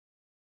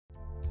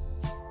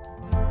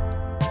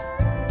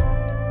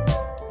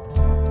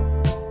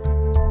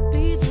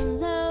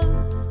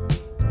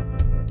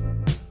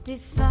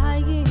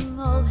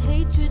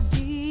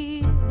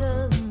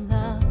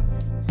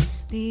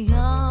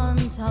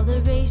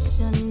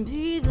moderation,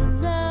 be the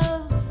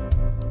love.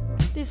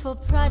 Before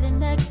pride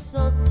and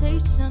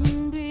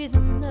exaltation, be the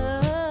love.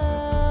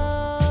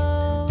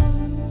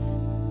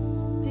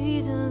 Be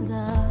the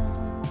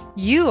love.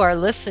 You are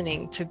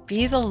listening to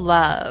Be the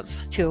Love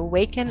to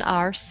awaken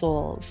our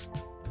souls.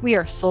 We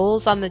are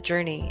souls on the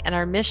journey, and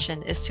our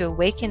mission is to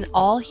awaken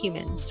all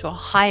humans to a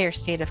higher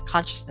state of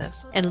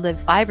consciousness and live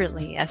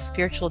vibrantly as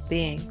spiritual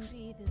beings.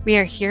 We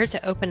are here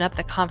to open up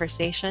the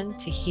conversation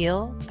to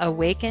heal,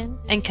 awaken,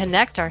 and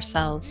connect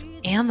ourselves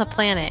and the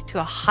planet to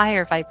a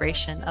higher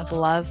vibration of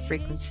love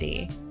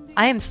frequency.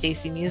 I am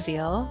Stacey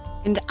Musial.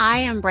 And I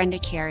am Brenda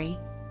Carey.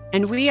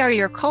 And we are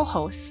your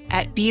co-hosts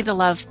at Be the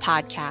Love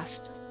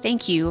podcast.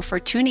 Thank you for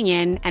tuning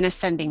in and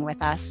ascending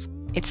with us.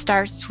 It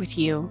starts with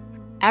you.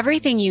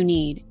 Everything you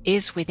need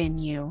is within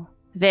you.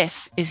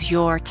 This is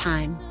your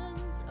time.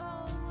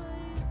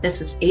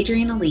 This is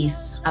Adrienne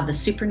Elise of the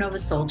Supernova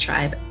Soul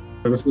Tribe.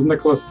 This is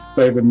Nicholas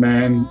David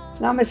Mann.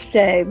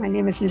 Namaste. My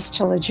name is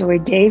Nistola Joy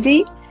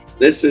Davy.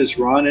 This is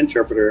Ron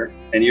Interpreter,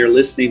 and you're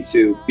listening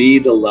to Be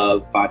the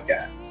Love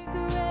podcast.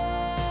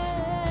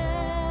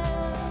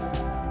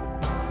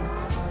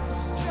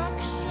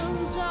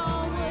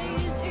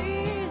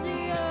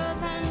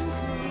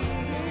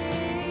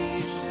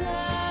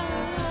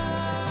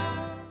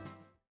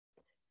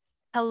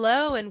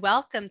 Hello and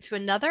welcome to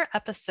another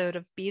episode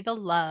of Be the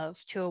Love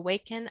to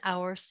awaken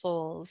our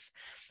souls.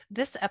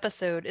 This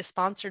episode is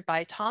sponsored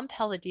by Tom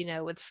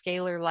Palladino with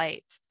Scalar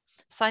Light.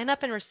 Sign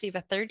up and receive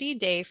a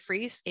 30-day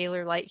free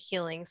Scalar Light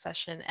healing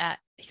session at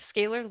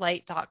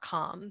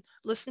scalarlight.com.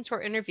 Listen to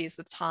our interviews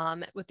with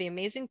Tom with the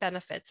amazing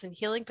benefits and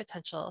healing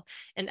potential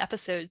in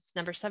episodes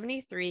number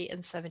 73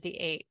 and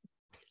 78.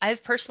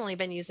 I've personally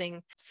been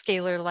using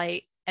Scalar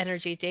Light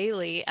energy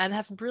daily and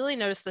have really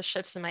noticed the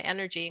shifts in my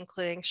energy,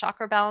 including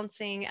chakra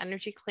balancing,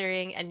 energy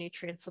clearing, and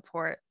nutrient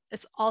support.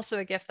 It's also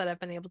a gift that I've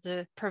been able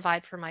to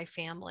provide for my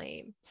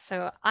family.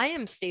 So I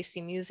am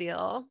Stacey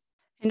Musial.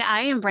 And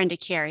I am Brenda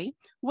Carey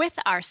with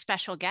our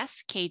special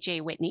guest,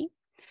 KJ Whitney.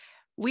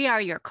 We are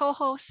your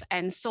co-hosts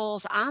and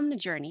souls on the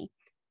journey.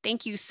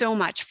 Thank you so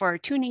much for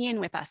tuning in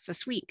with us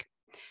this week.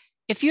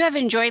 If you have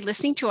enjoyed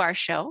listening to our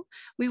show,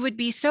 we would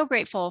be so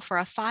grateful for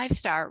a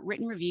 5-star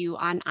written review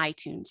on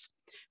iTunes.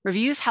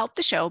 Reviews help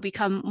the show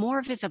become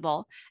more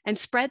visible and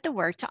spread the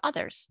word to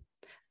others.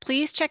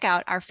 Please check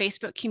out our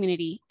Facebook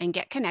community and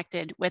get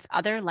connected with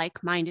other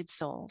like-minded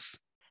souls.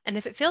 And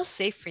if it feels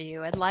safe for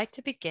you, I'd like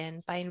to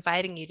begin by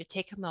inviting you to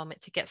take a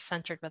moment to get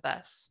centered with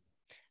us.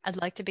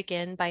 I'd like to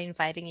begin by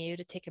inviting you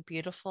to take a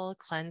beautiful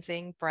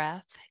cleansing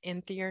breath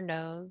in through your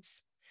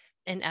nose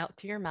and out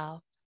through your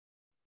mouth,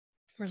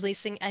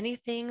 releasing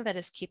anything that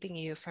is keeping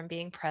you from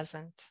being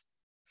present.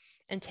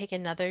 And take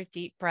another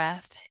deep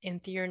breath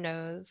in through your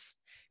nose,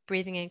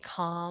 breathing in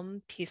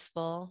calm,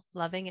 peaceful,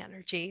 loving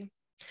energy,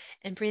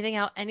 and breathing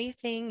out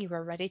anything you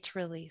are ready to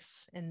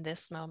release in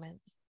this moment.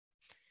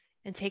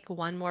 And take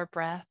one more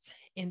breath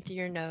in through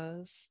your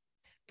nose,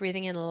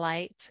 breathing in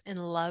light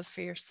and love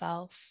for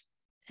yourself.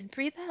 And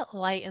breathe that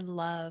light and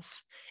love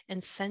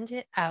and send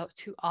it out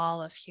to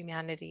all of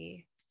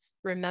humanity,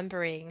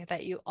 remembering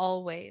that you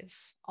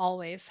always,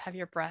 always have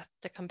your breath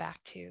to come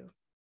back to.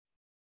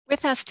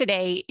 With us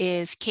today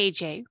is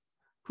KJ,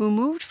 who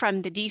moved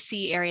from the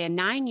DC area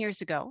 9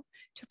 years ago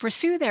to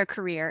pursue their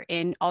career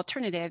in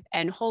alternative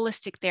and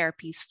holistic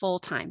therapies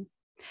full-time.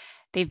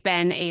 They've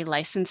been a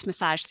licensed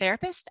massage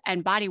therapist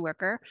and body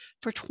worker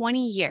for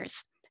 20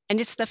 years,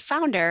 and it's the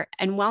founder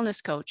and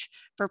wellness coach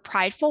for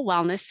Prideful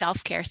Wellness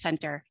Self-Care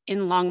Center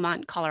in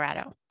Longmont,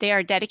 Colorado. They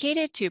are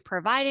dedicated to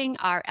providing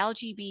our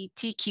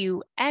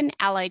LGBTQ and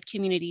allied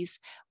communities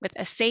with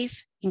a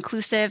safe,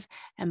 inclusive,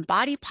 and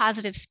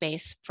body-positive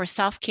space for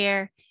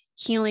self-care,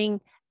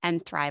 healing,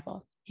 and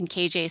thrival. In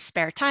KJ's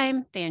spare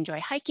time, they enjoy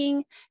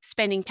hiking,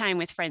 spending time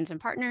with friends and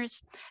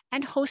partners,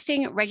 and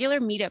hosting regular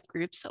meetup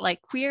groups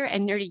like Queer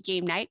and Nerdy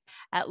Game Night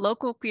at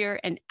local queer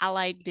and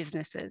allied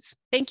businesses.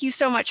 Thank you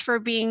so much for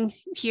being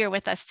here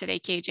with us today,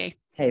 KJ.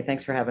 Hey,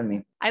 thanks for having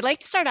me. I'd like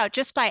to start out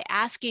just by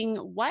asking,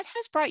 what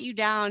has brought you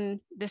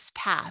down this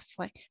path?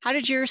 Like, how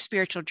did your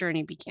spiritual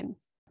journey begin?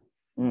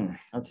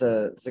 That's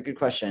a good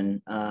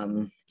question,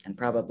 and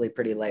probably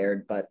pretty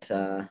layered, but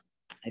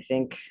I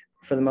think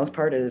for the most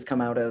part, it has come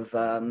out of,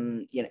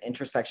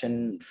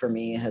 introspection for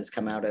me has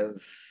come out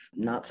of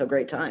not so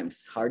great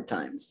times, hard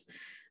times.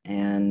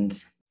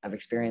 And I've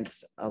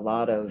experienced a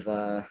lot of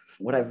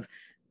what I've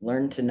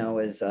learned to know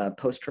as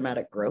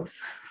post-traumatic growth.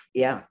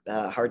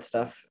 Hard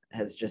stuff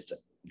has just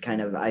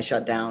I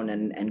shut down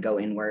and go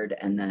inward.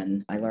 And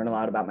then I learn a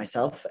lot about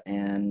myself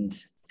and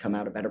come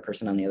out a better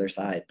person on the other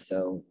side.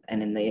 So,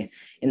 and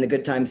in the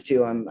good times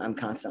too, I'm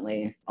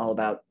constantly all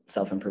about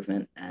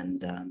self-improvement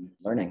and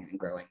learning and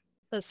growing.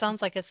 It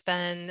sounds like it's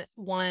been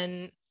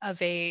one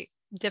of a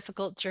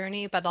difficult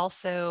journey, but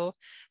also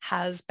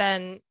has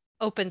been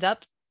opened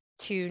up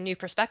to new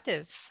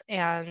perspectives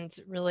and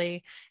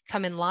really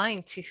come in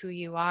line to who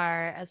you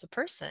are as a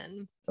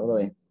person.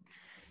 Totally.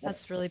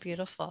 That's really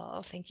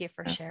beautiful. Thank you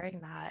for sharing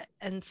that.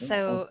 And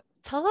so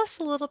Tell us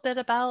a little bit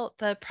about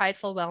the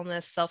Prideful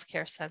Wellness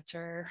Self-Care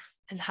Center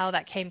and how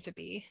that came to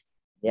be.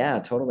 Yeah,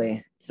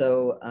 totally.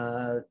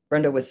 So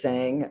Brenda was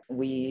saying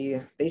we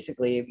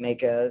basically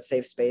make a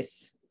safe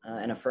space,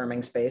 an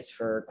affirming space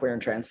for queer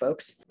and trans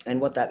folks.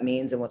 And what that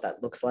means and what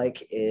that looks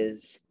like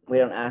is we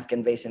don't ask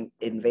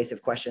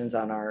invasive questions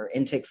on our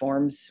intake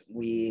forms.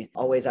 We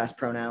always ask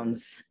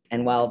pronouns.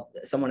 And while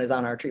someone is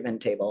on our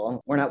treatment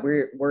table, we're not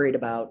worried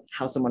about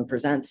how someone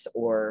presents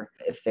or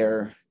if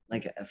they're,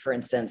 like, for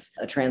instance,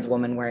 a trans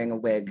woman wearing a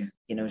wig.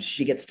 You know,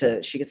 she gets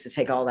to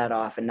take all that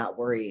off and not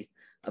worry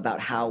about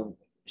how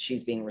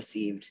she's being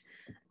received,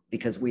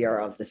 because we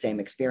are of the same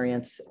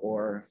experience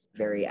or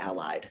very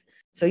allied.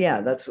 So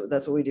yeah, that's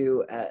what we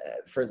do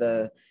for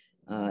the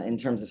in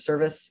terms of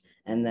service.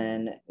 And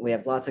then we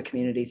have lots of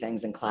community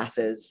things and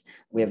classes.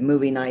 We have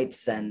movie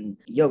nights and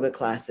yoga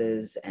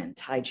classes and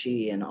Tai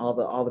Chi and all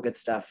the good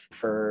stuff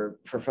for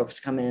folks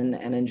to come in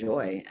and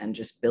enjoy and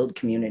just build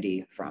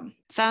community from.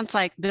 Sounds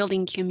like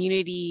building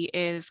community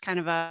is kind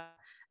of a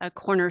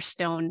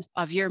cornerstone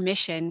of your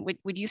mission.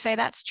 Would you say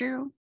that's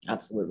true?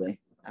 Absolutely.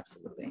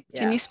 Yeah.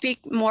 Can you speak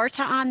more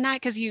on that?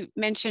 Because you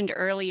mentioned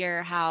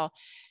earlier how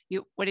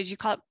what did you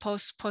call it?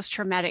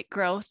 Post-traumatic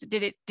growth.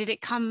 Did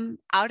it come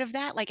out of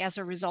that, like as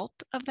a result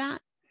of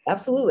that?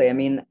 Absolutely. I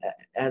mean,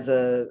 as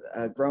a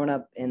growing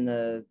up in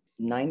the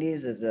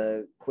 90s as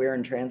a queer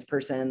and trans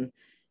person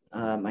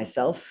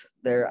myself,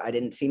 I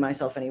didn't see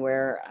myself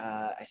anywhere.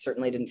 I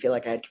certainly didn't feel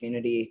like I had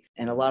community,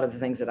 and a lot of the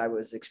things that I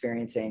was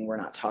experiencing were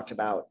not talked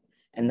about,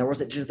 and there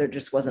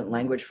just wasn't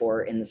language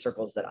for in the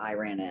circles that I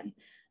ran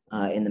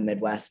in the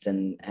Midwest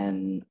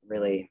and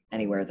really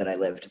anywhere that I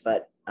lived.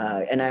 But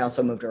and I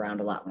also moved around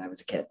a lot when I was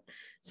a kid.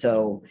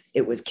 So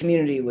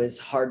community was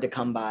hard to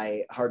come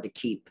by, hard to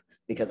keep,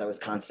 because I was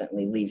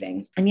constantly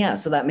leaving. And yeah,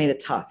 so that made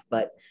it tough.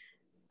 But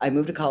I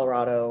moved to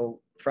Colorado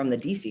from the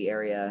DC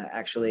area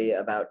actually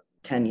about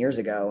 10 years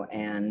ago,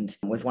 and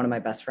with one of my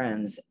best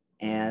friends.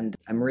 And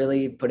I'm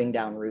really putting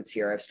down roots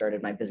here. I've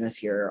started my business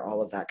here,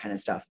 all of that kind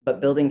of stuff.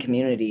 But building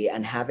community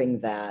and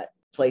having that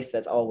place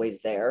that's always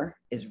there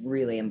is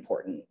really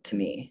important to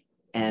me,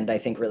 and I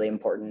think really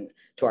important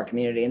to our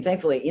community. And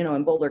thankfully, you know,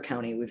 in Boulder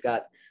County, we've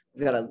got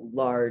a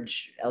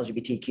large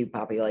LGBTQ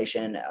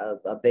population,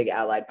 a big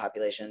allied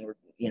population. We're,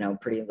 you know,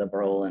 pretty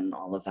liberal and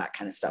all of that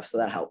kind of stuff, so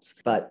that helps.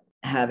 But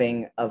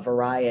having a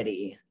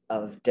variety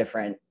of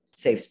different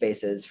safe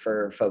spaces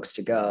for folks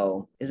to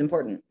go is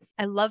important.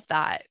 I love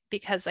that,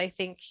 because I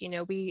think, you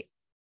know, we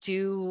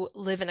do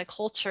live in a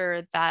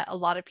culture that a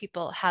lot of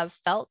people have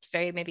felt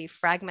very maybe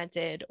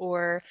fragmented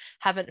or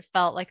haven't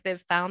felt like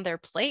they've found their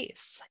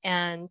place,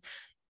 and,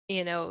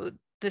 you know,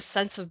 this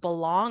sense of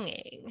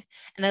belonging.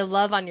 And I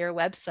love on your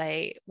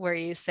website where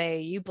you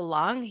say you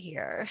belong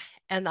here.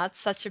 And that's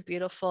such a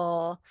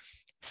beautiful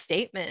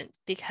statement,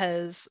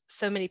 because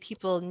so many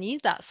people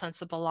need that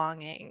sense of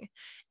belonging.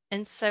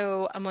 And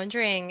so I'm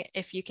wondering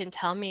if you can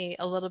tell us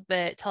a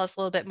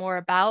little bit more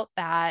about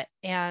that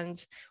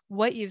and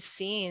what you've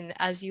seen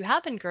as you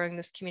have been growing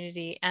this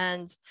community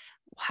and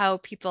how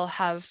people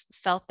have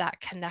felt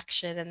that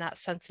connection and that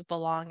sense of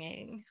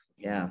belonging.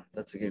 Yeah,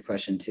 that's a good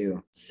question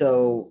too.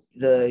 So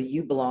the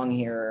 "you belong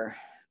here"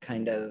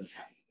 kind of,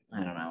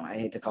 I don't know, I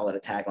hate to call it a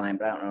tagline,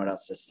 but I don't know what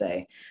else to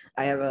say.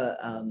 I have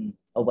a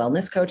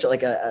wellness coach,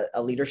 like a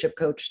leadership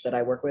coach that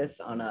I work with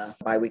on a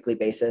biweekly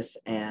basis.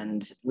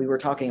 And we were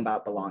talking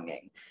about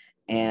belonging.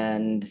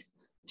 And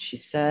she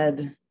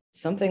said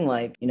something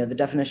like, you know, the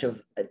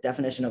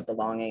definition of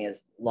belonging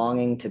is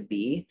longing to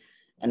be.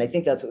 And I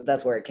think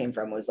that's where it came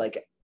from, was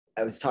like,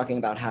 I was talking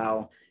about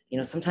how, you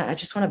know, sometimes I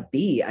just want to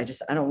be, I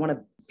don't want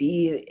to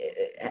be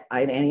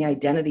any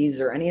identities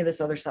or any of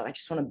this other stuff. I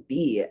just want to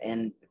be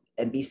and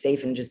be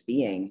safe in just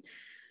being.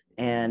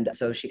 And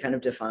so she kind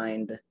of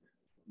defined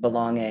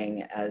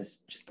belonging as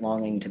just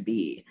longing to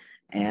be.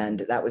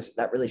 And that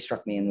really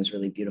struck me and was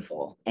really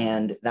beautiful.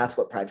 And that's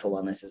what Prideful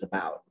Wellness is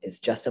about. It's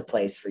just a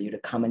place for you to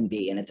come and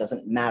be. And it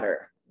doesn't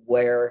matter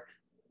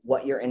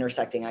what your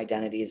intersecting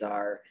identities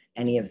are,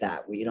 any of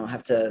that, where you don't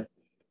have to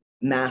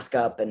mask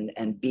up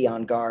and be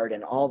on guard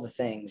and all the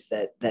things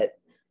that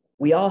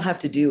we all have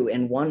to do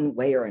in one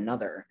way or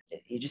another.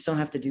 You just don't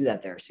have to do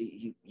that there. So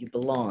you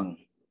belong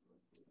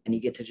and you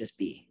get to just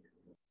be.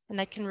 And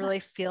I can really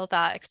feel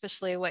that,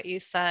 especially what you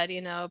said,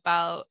 you know,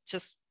 about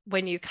just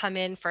when you come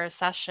in for a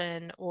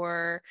session,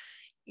 or,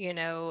 you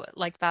know,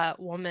 like that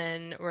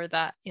woman or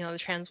that, you know, the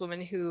trans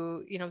woman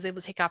who, you know, was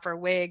able to take off her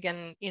wig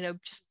and, you know,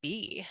 just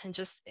be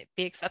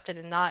accepted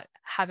and not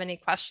have any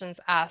questions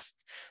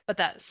asked, but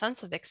that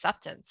sense of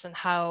acceptance and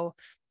how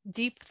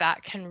deep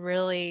that can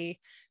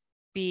really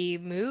be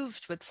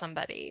moved with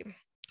somebody,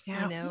 you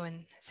know,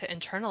 and to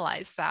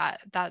internalize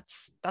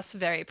that's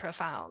very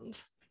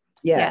profound.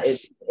 Yeah,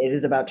 yes. It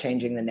is about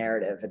changing the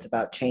narrative. It's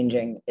about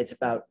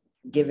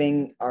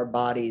giving our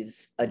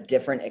bodies a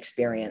different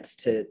experience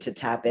to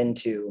tap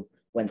into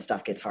when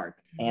stuff gets hard.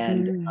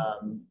 And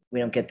we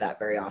don't get that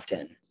very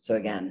often. So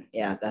again,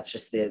 yeah, that's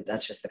just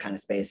the kind of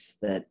space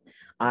that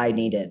I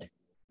needed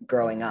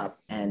growing up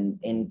and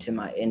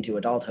into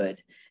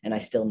adulthood, and I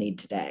still need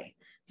today.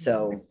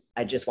 So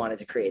I just wanted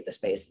to create the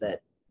space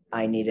that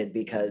I needed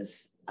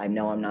because I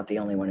know I'm not the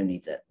only one who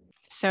needs it.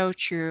 So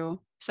true.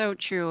 So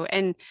true.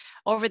 And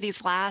over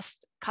these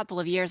last couple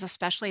of years,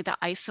 especially, the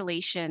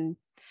isolation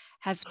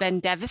has been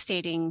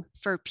devastating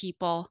for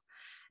people.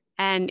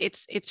 And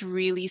it's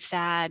really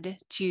sad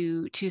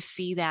to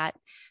see that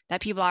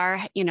people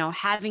are,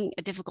 having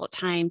a difficult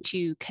time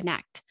to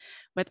connect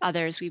with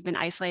others. We've been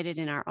isolated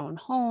in our own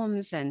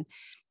homes and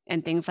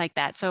things like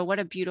that. So what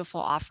a beautiful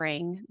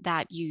offering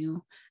that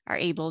you are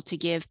able to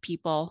give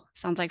people,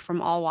 sounds like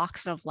from all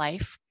walks of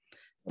life,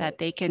 that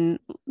they can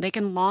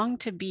long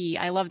to be.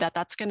 I love that.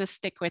 That's going to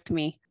stick with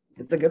me.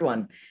 It's a good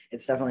one.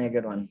 It's definitely a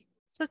good one.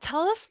 So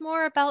tell us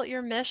more about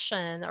your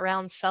mission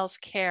around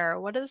self-care.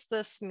 What does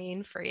this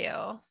mean for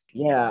you?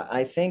 Yeah,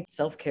 I think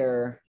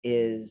self-care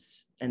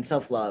and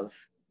self-love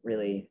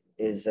really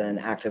is an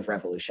active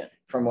revolution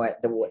from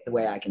the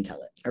way I can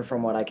tell it, or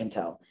from what I can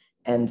tell.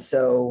 And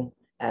so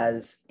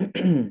as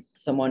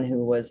someone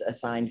who was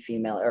assigned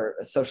female or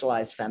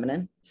socialized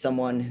feminine,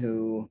 someone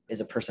who is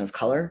a person of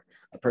color,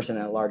 a person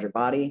in a larger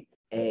body,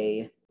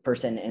 a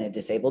person in a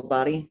disabled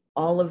body,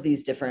 all of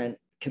these different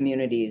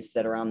communities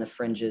that are on the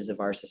fringes of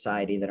our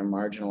society that are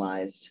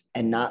marginalized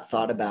and not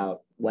thought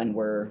about when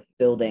we're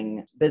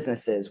building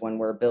businesses, when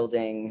we're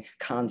building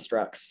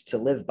constructs to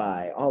live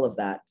by, all of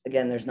that.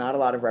 Again, there's not a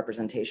lot of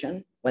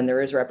representation. When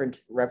there is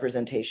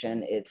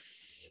representation,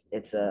 it's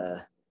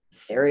a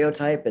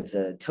stereotype, it's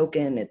a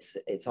token,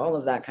 it's all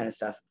of that kind of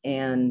stuff.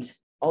 And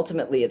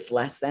ultimately it's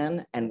less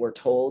than, and we're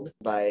told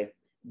by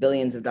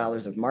billions of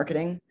dollars of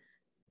marketing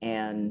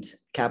and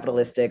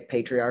capitalistic,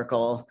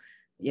 patriarchal,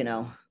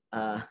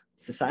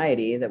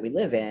 society that we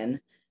live in,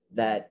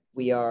 that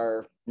we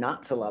are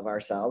not to love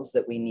ourselves,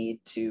 that we need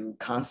to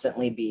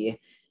constantly be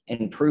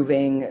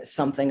improving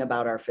something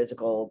about our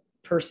physical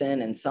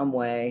person in some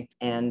way.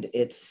 And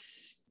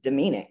it's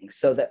demeaning.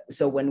 So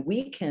when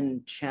we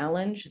can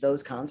challenge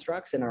those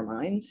constructs in our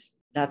minds,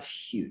 that's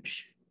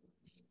huge.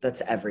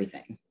 That's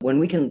everything. When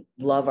we can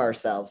love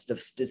ourselves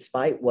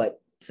despite what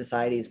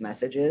society's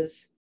message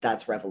is,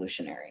 that's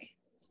revolutionary.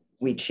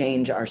 We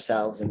change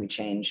ourselves and we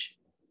change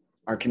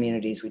our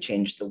communities, we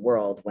change the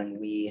world when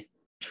we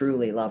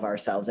truly love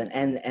ourselves.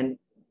 And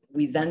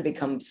we then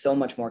become so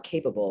much more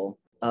capable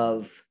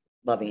of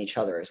loving each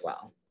other as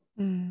well.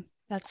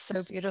 That's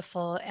so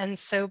beautiful and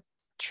so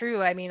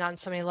true. I mean, on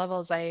so many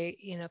levels, I,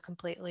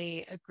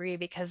 completely agree,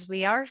 because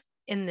we are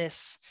in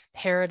this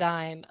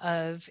paradigm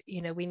of,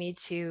 we need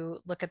to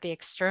look at the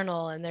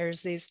external, and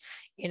there's these,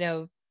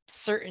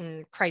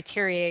 certain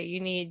criteria you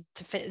need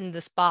to fit in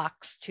this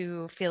box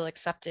to feel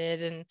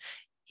accepted. And,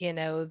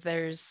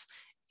 there's,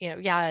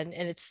 and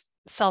it's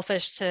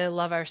selfish to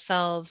love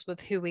ourselves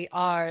with who we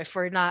are if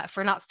we're not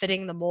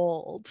fitting the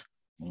mold.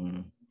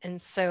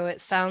 And so it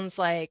sounds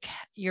like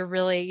you're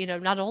really,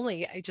 not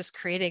only just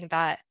creating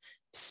that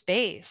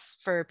space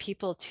for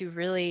people to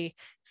really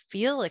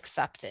feel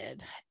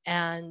accepted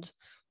and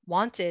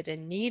wanted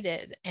and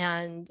needed,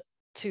 and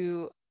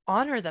to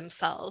honor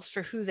themselves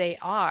for who they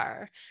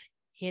are,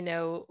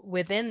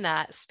 within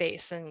that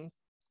space, and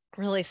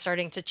really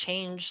starting to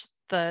change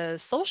the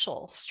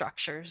social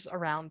structures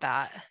around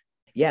that.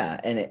 Yeah.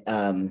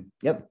 And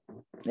yep,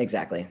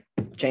 exactly.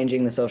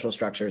 Changing the social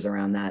structures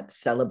around that,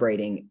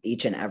 celebrating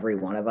each and every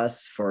one of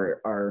us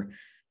for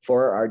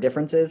our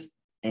differences,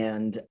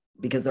 and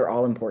because they're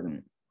all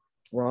important.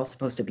 We're all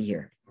supposed to be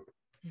here.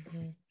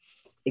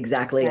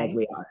 Exactly as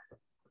we are.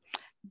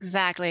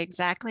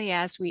 Exactly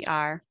as we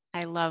are.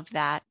 I love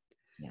that.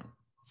 Yeah.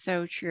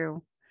 So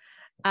true.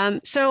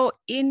 So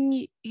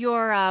in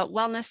your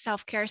wellness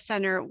self-care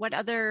center, what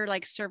other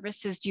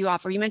services do you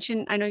offer? You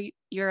mentioned, I know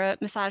you're a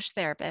massage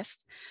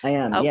therapist. I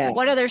am, yeah.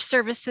 What other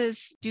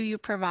services do you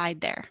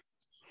provide there?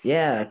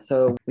 Yeah,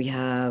 so we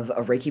have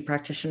a Reiki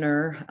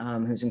practitioner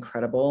who's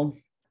incredible.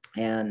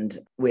 And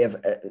we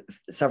have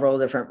several.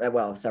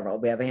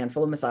 We have a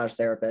handful of massage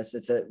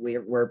therapists.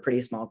 We're a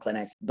pretty small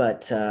clinic,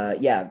 but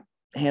a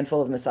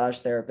handful of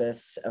massage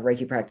therapists, a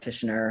Reiki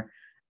practitioner,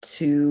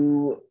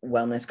 2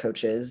 wellness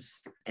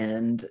coaches,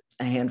 and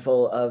a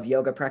handful of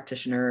yoga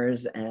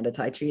practitioners and a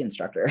Tai Chi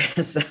instructor.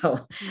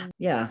 So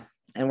yeah,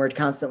 and we're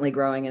constantly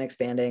growing and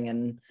expanding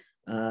and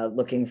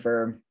looking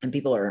for, and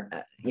people are,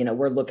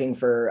 we're looking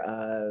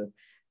for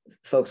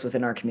folks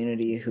within our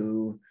community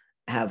who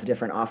have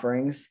different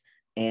offerings.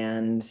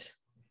 And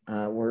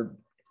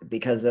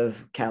because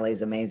of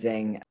Callie's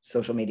amazing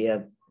social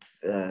media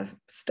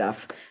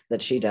stuff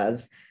that she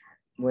does,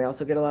 we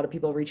also get a lot of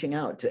people reaching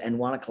out and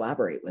want to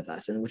collaborate with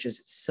us, and which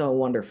is so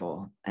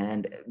wonderful.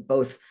 And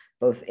both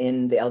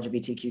in the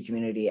LGBTQ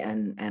community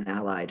and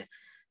allied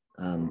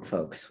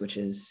folks, which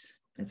is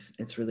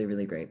it's really,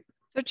 really great.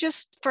 So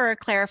just for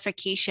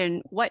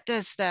clarification, what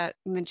does you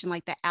mentioned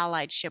the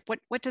allyship,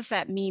 what does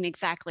that mean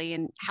exactly,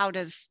 and how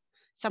does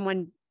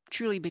someone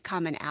truly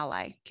become an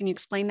ally? Can you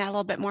explain that a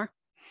little bit more?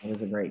 That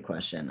is a great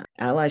question.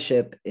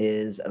 Allyship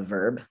is a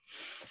verb.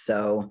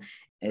 So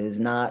it is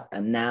not a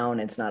noun,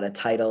 it's not a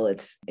title,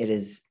 it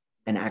is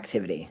an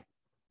activity.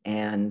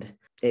 And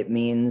it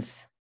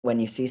means when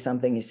you see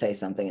something, you say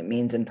something. It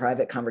means in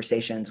private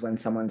conversations when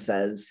someone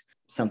says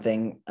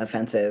something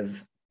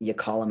offensive, you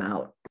call them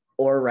out,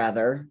 or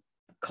rather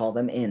call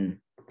them in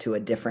to a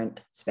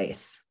different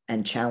space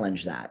and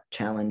challenge that,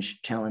 challenge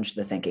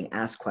the thinking,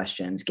 ask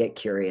questions, get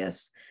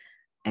curious,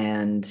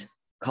 and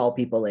call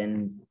people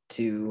in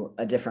to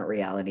a different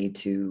reality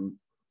to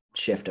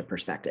shift a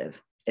perspective.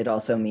 It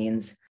also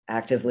means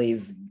actively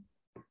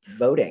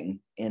voting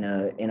in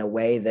a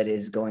way that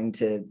is going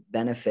to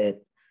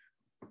benefit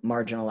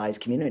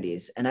marginalized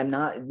communities. And I'm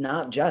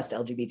not just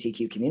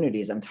LGBTQ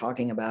communities. I'm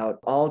talking about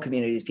all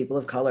communities, people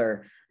of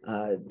color,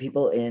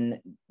 people in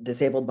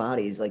disabled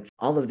bodies. Like,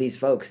 all of these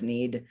folks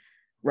need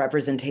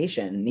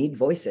representation, need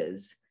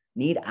voices,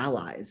 need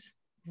allies.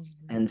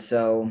 Mm-hmm. And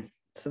so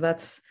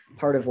that's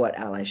part of what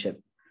allyship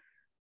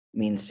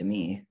means to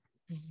me.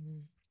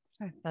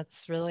 Mm-hmm.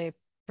 That's really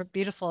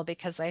beautiful,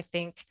 because I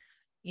think,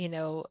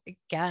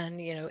 again,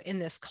 in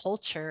this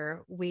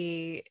culture,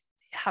 we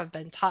have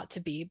been taught to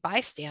be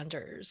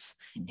bystanders,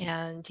 mm-hmm.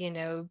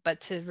 and,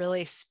 but to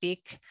really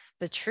speak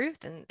the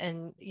truth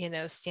and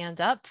stand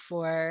up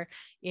for,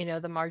 the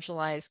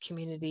marginalized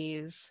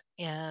communities,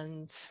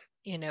 and,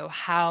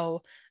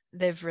 how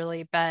they've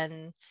really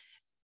been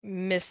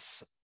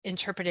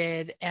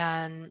misinterpreted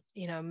and,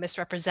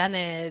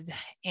 misrepresented,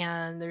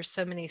 and there's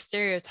so many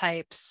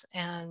stereotypes.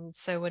 And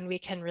so when we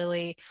can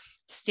really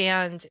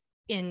stand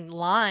in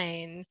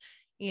line,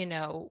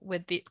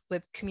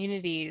 with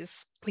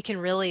communities, we can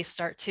really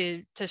start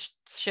to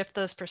shift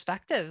those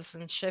perspectives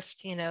and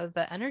shift,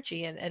 the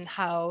energy and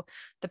how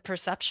the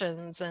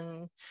perceptions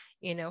and,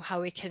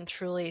 how we can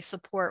truly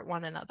support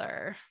one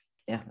another.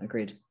 Yeah,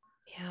 agreed.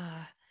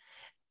 Yeah.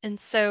 And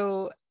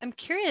so I'm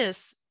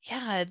curious,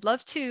 I'd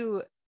love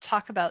to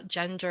talk about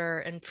gender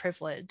and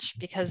privilege,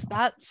 because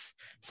that's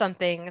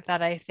something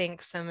that I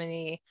think so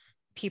many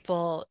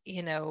people,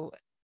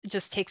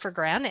 just take for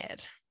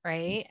granted.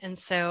 Right. And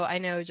so I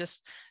know,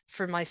 just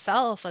for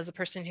myself, as a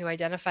person who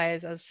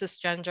identifies as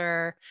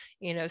cisgender,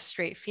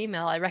 straight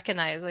female, I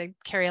recognize I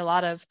carry a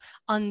lot of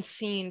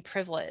unseen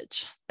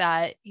privilege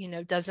that,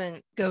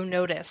 doesn't go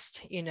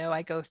noticed.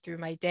 I go through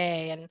my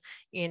day and,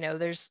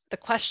 there's the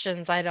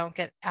questions I don't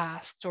get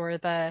asked, or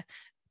the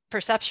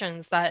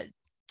perceptions that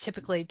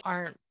typically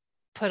aren't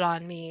put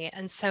on me.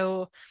 And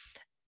so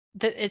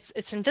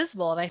it's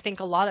invisible. And I think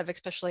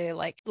especially a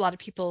lot of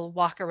people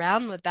walk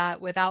around with that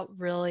without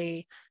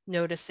really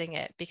noticing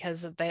it,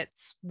 because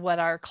that's what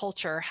our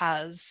culture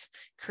has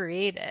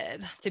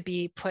created, to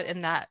be put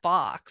in that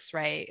box.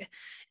 Right.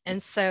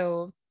 And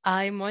so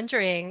I'm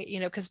wondering,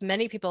 because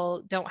many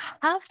people don't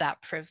have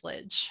that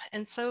privilege.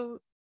 And so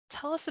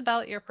tell us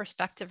about your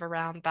perspective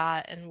around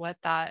that and what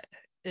that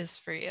is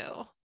for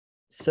you.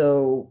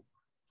 So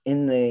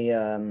in the,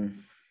 have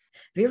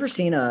you ever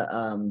seen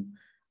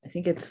I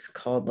think it's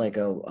called like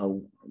a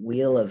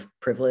wheel of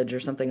privilege or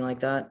something like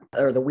that,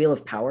 or the wheel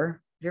of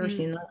power? Have you ever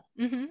seen that?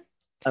 Mm-hmm.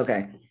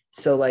 Okay.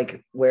 So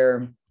like,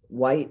 where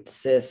white,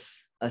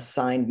 cis,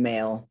 assigned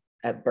male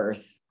at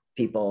birth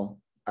people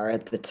are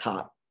at the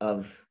top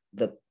of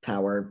the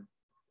power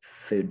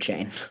food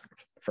chain,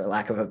 for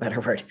lack of a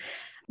better word.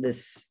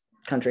 This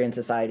country and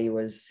society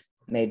was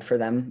made for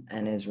them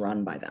and is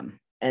run by them.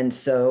 And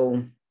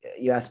so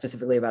you asked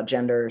specifically about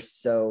gender.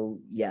 So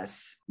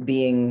yes,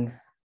 being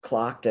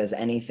clocked as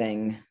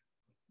anything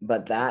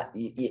but that,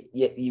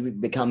 you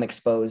become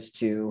exposed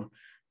to,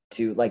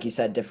 like you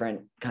said,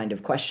 different kind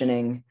of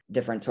questioning,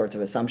 different sorts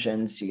of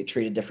assumptions. You get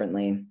treated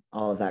differently,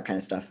 all of that kind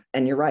of stuff.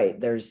 And you're right.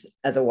 There's,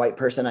 as a white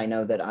person, I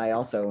know that I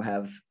also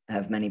have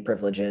many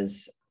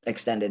privileges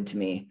extended to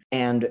me.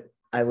 And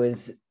I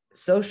was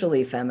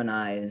socially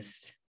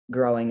feminized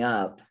growing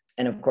up.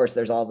 And of course,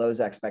 there's all those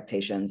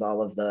expectations,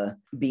 all of the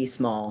be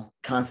small,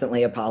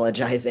 constantly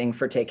apologizing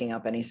for taking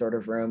up any sort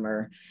of room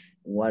or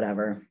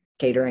whatever,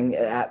 catering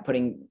at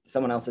putting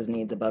someone else's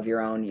needs above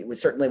your own.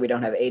 We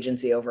don't have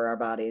agency over our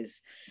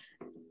bodies,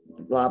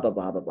 blah, blah,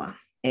 blah, blah, blah.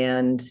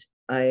 And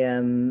I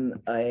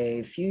am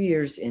a few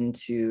years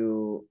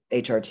into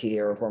HRT,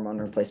 or hormone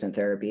replacement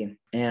therapy,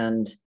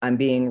 and I'm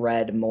being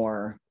read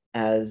more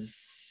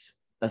as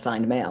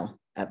assigned male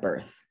at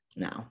birth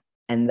now.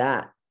 And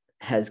that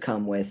has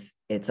come with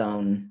its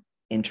own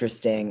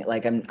interesting,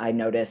 I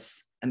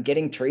notice I'm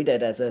getting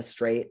treated as a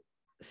straight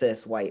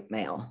cis white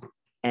male,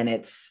 and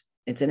it's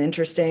an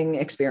interesting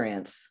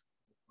experience.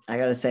 I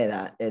gotta say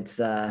that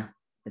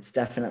it's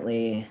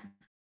definitely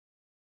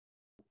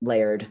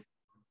layered.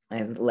 I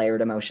have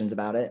layered emotions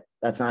about it.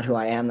 That's not who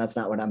I am. That's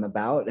not what I'm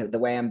about. The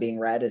way I'm being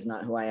read is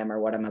not who I am or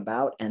what I'm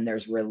about. And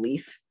there's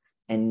relief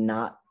in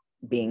not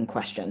being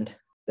questioned.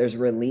 There's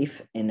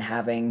relief in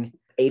having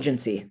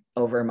agency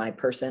over my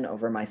person,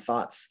 over my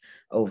thoughts,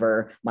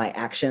 over my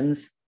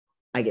actions.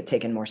 I get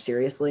taken more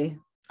seriously.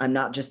 I'm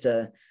not just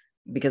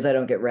because I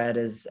don't get read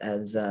as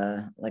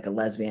like a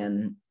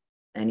lesbian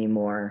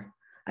anymore.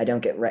 I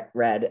don't get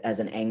read as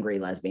an angry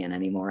lesbian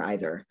anymore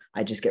either.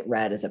 I just get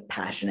read as a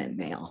passionate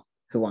male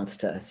who wants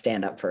to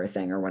stand up for a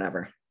thing or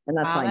whatever. And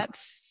that's fine.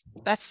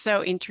 That's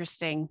so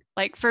interesting.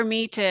 Like, for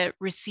me to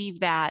receive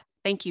that,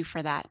 thank you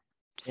for that.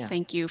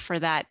 Thank you for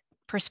that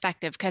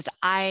perspective, because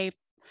I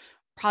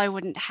probably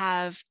wouldn't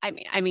have,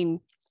 I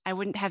mean, I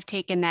wouldn't have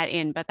taken that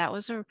in, but that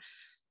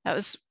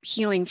was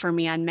healing for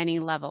me on many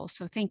levels.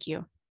 So thank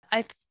you.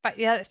 I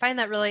find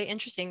that really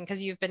interesting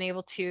because you've been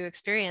able to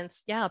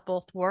experience,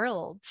 both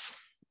worlds.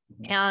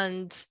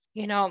 And,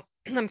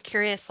 I'm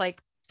curious,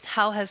 like,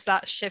 how has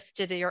that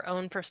shifted your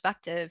own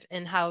perspective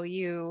in how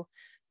you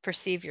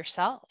perceive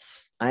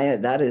yourself?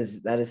 That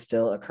is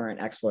still a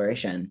current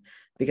exploration,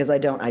 because I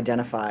don't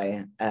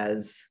identify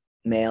as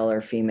male or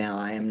female.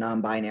 I am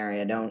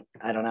non-binary. I don't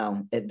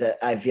know.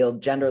 I feel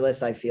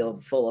genderless. I feel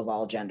full of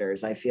all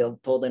genders. I feel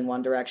pulled in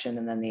one direction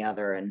and then the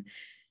other. And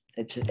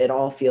it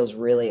all feels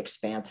really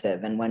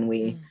expansive. And when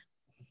we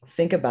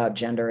think about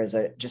gender as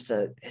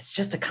it's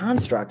just a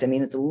construct. I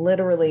mean, it's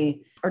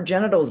literally our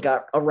genitals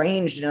got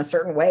arranged in a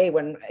certain way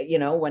when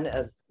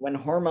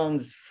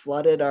hormones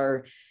flooded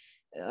our,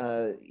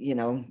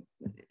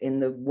 in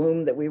the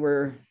womb that we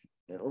were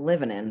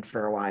living in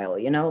for a while,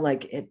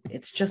 like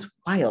it's just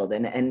wild.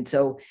 And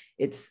so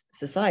it's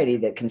society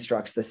that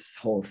constructs this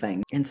whole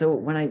thing. And so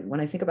when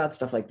I think about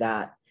stuff like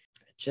that,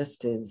 it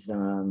just is,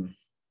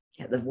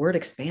 the word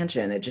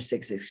expansion, it just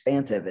is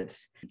expansive.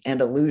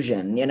 And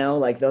illusion,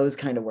 like those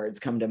kind of words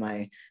come to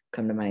my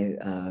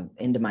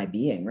into my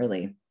being,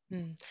 really.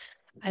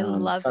 I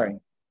love sorry.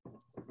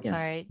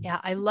 Sorry. Yeah,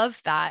 I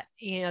love that,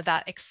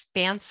 that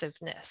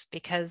expansiveness,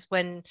 because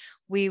when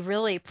we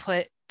really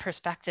put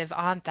perspective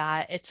on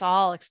that, it's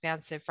all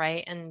expansive,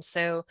 right? And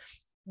so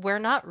we're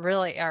not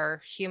really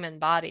our human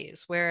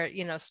bodies. We're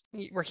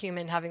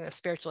human having a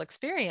spiritual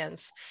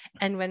experience.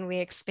 And when we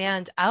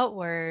expand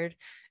outward,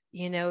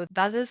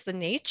 that is the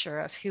nature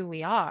of who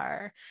we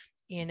are.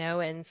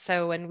 And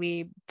so when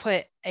we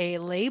put a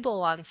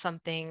label on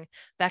something,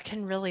 that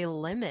can really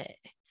limit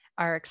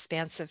our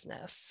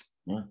expansiveness.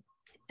 Yeah.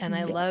 And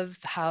I love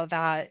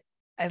that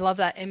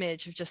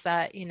image of just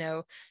that,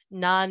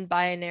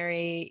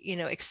 non-binary,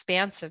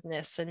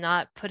 expansiveness, and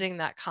not putting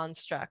that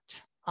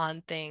construct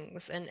on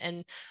things,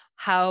 and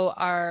how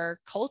our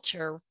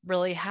culture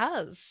really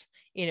has,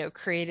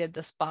 created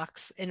this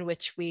box in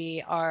which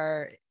we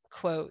are,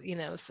 quote,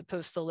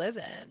 supposed to live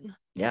in.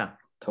 Yeah,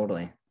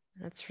 totally.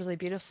 That's really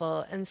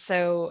beautiful. And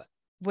so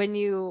when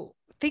you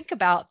think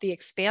about the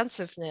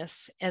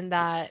expansiveness and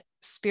that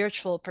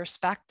spiritual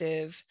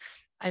perspective,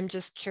 I'm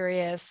just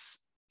curious,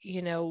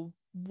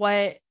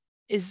 what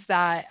is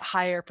that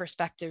higher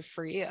perspective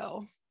for you?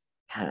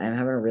 God, I'm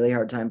having a really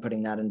hard time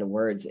putting that into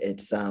words.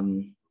 It's, I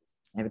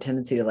have a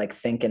tendency to like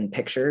think in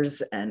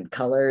pictures and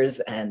colors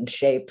and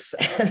shapes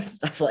and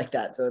stuff like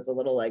that. So it's a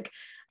little like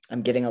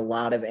I'm getting a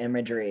lot of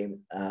imagery,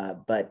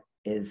 but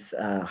is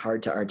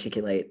hard to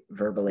articulate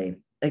verbally.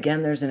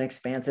 Again, there's an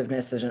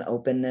expansiveness, there's an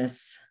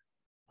openness.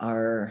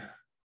 Our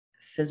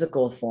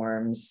physical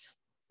forms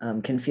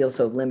can feel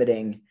so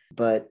limiting,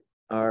 but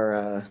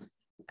our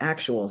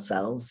actual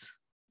selves,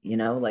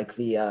 like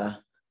the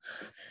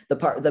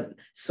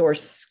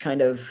source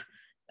kind of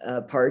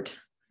part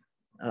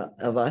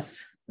of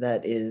us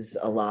that is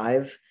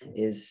alive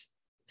is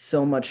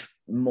so much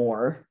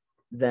more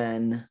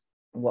than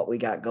what we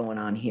got going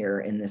on here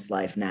in this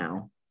life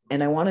now.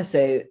 And I want to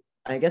say,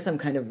 I guess I'm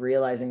kind of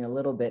realizing a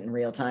little bit in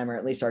real time, or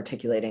at least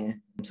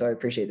articulating, so I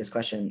appreciate this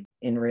question,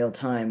 in real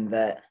time,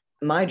 that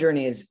my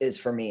journey is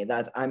for me.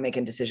 That's, I'm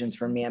making decisions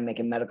for me. I'm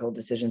making medical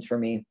decisions for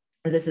me.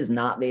 This is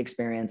not the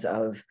experience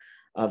of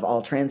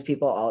all trans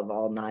people,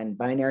 all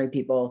non-binary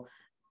people.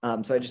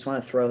 So I just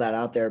want to throw that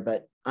out there.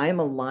 But I am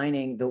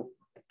aligning the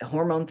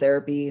hormone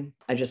therapy.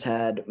 I just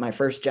had my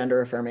first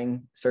gender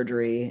affirming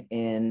surgery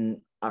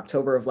in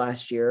October of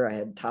last year. I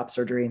had top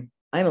surgery.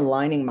 I'm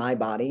aligning my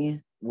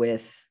body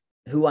with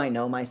who I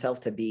know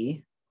myself to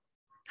be,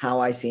 how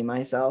I see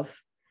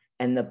myself,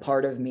 and the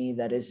part of me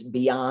that is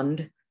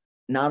beyond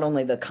not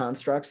only the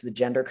constructs, the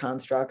gender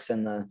constructs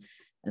and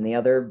the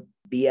other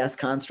BS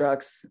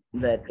constructs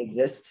that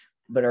exist,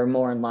 but are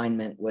more in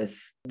alignment with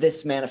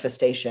this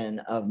manifestation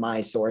of my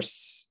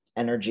source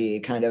energy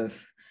kind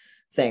of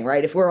thing,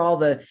 right? If we're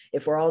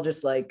all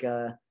just like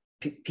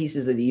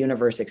pieces of the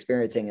universe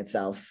experiencing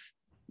itself,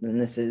 then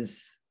this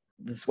is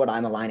what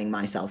I'm aligning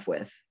myself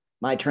with.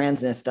 My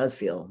transness does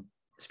feel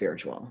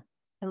spiritual.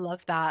 I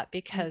love that,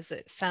 because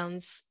it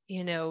sounds,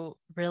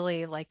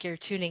 really like you're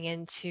tuning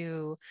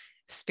into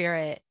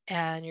spirit,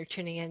 and you're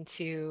tuning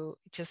into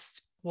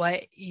just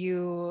what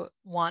you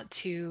want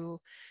to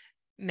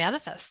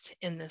manifest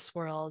in this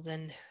world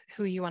and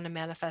who you want to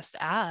manifest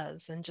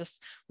as. And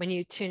just when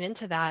you tune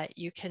into that,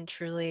 you can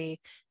truly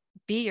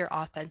be your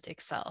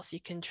authentic self. You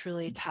can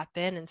truly tap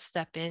in and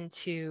step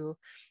into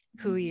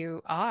who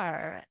you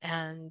are.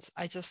 And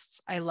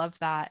I love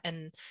that.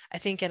 And I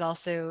think it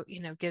also,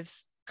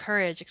 gives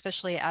courage,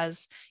 especially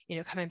as,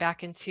 coming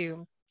back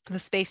into the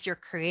space you're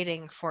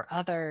creating for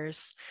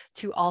others,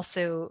 to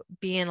also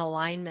be in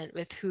alignment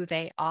with who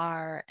they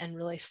are and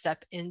really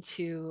step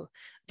into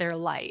their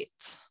light.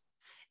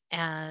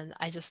 And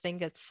I just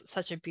think it's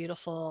such a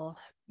beautiful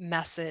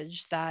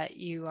message that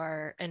you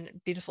are, and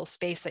beautiful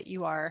space that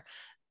you are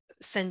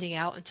sending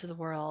out into the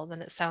world.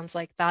 And it sounds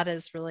like that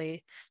is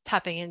really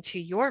tapping into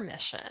your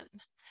mission,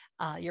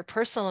 your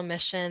personal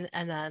mission,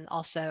 and then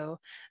also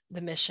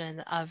the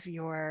mission of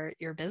your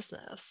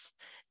business.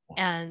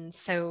 And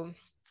so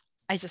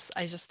I just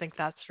think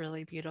that's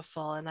really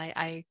beautiful. And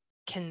I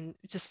can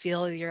just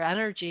feel your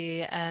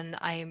energy, and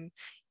I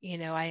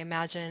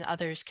imagine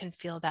others can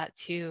feel that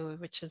too,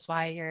 which is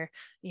why you're,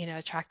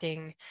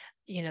 attracting,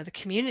 the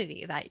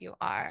community that you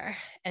are,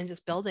 and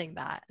just building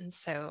that. And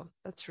so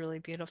that's really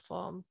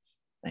beautiful.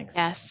 Thanks.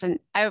 Yes. And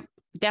I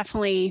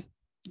definitely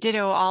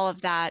ditto all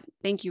of that.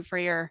 Thank you for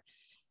your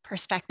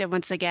perspective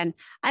once again.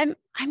 I'm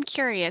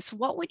curious,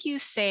 what would you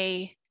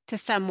say to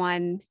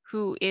someone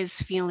who is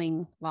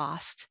feeling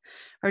lost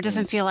or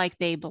doesn't feel like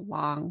they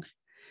belong?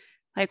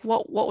 Like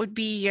what would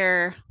be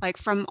your, like,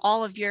 from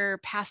all of your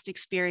past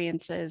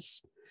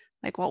experiences,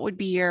 like what would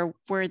be your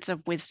words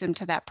of wisdom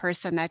to that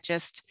person that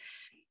just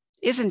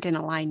isn't in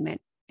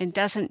alignment and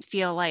doesn't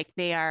feel like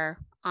they are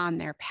on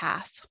their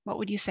path? What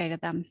would you say to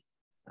them?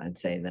 I'd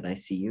say that I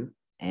see you.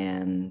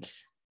 And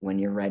when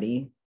you're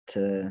ready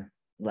to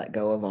let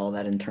go of all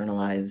that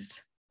internalized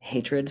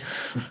hatred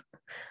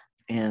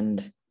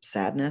and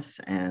sadness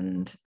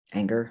and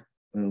anger,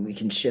 we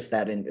can shift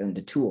that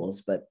into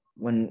tools. But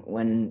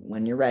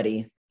when you're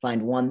ready,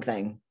 find one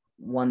thing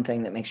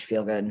that makes you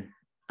feel good,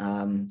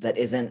 that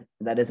isn't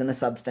a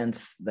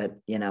substance, that,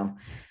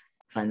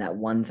 find that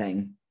one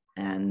thing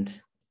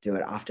and do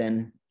it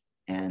often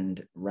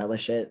and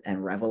relish it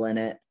and revel in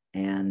it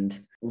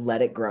and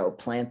let it grow.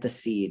 Plant the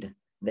seed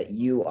that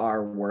you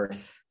are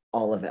worth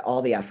all of it,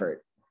 all the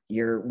effort.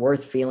 You're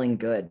worth feeling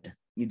good.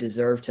 You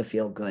deserve to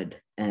feel good.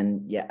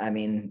 And yeah, I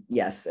mean,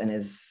 yes. And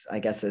I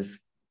guess as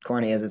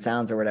corny as it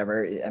sounds or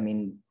whatever, I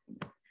mean,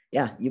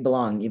 yeah, you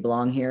belong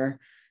here.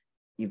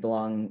 You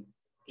belong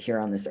here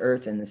on this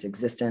earth, in this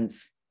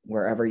existence,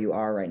 wherever you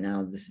are right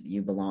now,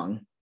 you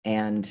belong.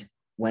 And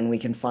when we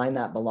can find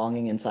that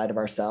belonging inside of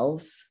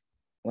ourselves,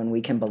 when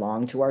we can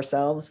belong to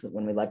ourselves,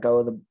 when we let go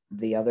of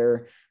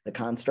the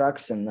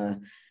constructs and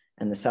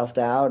the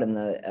self-doubt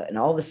and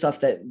all the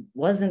stuff that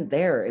wasn't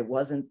there. It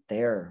wasn't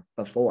there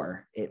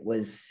before.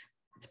 It's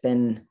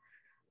been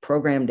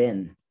programmed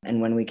in.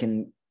 And when we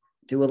can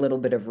do a little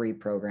bit of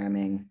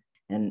reprogramming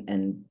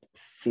and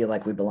feel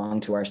like we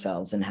belong to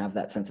ourselves and have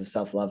that sense of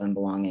self-love and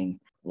belonging,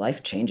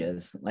 life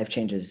changes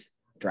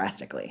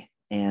drastically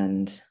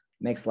and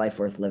makes life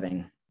worth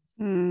living.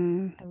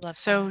 I love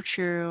so that.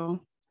 True.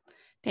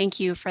 Thank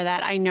you for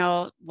that. I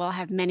know we'll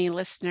have many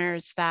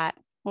listeners that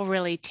will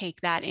really take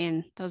that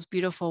in, those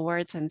beautiful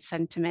words and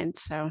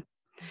sentiments. So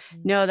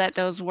know that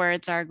those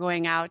words are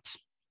going out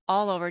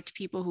all over to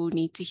people who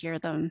need to hear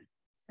them.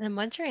 And I'm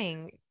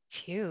wondering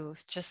too,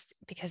 just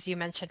because you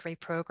mentioned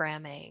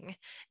reprogramming,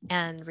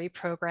 and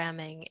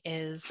reprogramming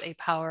is a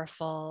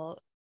powerful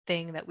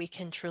thing that we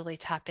can truly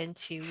tap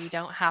into. We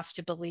don't have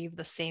to believe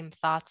the same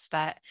thoughts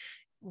that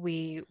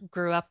we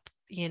grew up,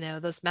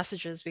 those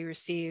messages we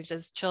received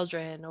as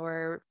children,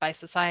 or by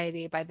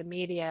society, by the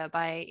media,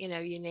 by,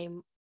 you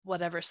name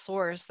whatever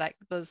source that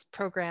those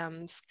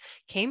programs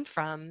came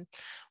from.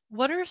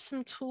 What are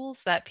some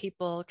tools that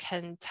people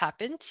can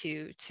tap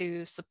into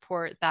to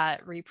support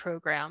that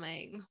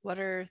reprogramming? What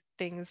are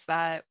things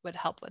that would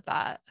help with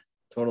that?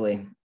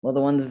 Totally. Well,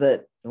 the ones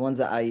that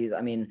I use,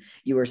 I mean,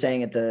 you were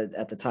saying at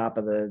the top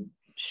of the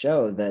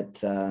show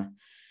that,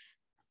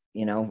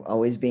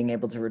 always being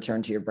able to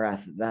return to your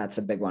breath. That's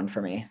a big one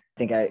for me. I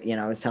think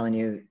I was telling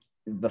you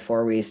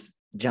before we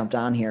jumped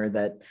on here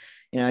that,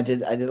 I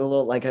did a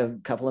little, like a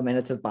couple of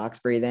minutes of box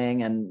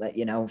breathing, and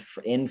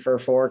in for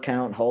 4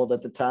 count, hold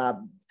at the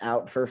top,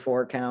 out for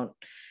 4 count,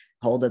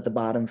 hold at the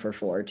bottom for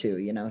 4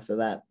 too, so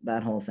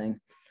that whole thing,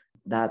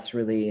 that's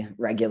really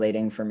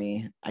regulating for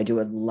me. I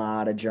do a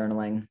lot of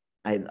journaling.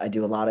 I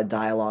do a lot of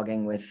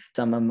dialoguing with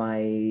some of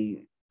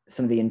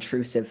the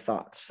intrusive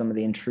thoughts, some of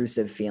the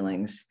intrusive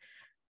feelings,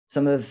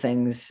 some of the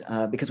things,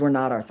 because we're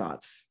not our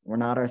thoughts. We're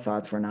not our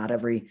thoughts.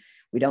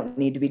 We don't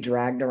need to be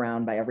dragged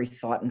around by every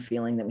thought and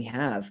feeling that we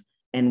have.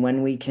 And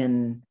when we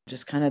can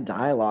just kind of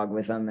dialogue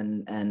with them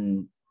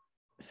and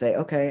say,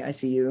 okay, I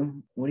see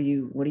you. What do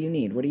you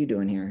need? What are you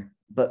doing here?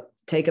 But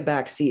take a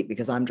back seat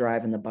because I'm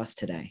driving the bus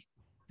today,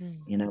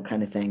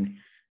 kind of thing.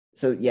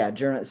 So yeah,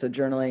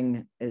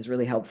 journaling is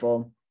really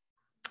helpful.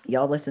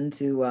 Y'all listen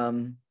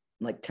to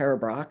like Tara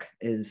Brach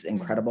is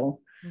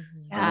incredible.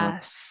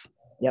 Yes.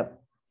 Yep.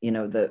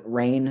 The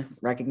RAIN,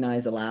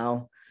 recognize,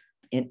 allow,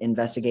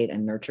 investigate,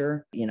 and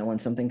nurture. When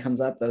something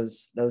comes up,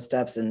 those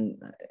steps. And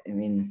I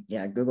mean,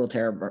 yeah, Google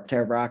Tara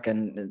Brach,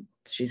 and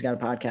she's got a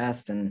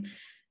podcast, and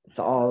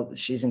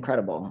she's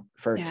incredible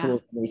for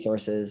tools and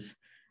resources.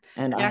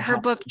 And her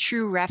book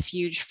True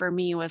Refuge for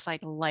me was like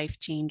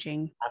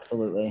life-changing.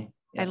 Absolutely.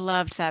 Yeah. I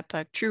loved that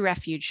book, True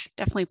Refuge.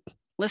 Definitely,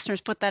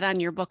 listeners, put that on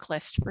your book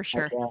list for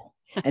sure.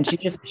 Yeah. And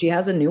she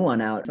has a new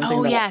one out.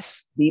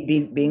 Yes.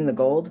 Being the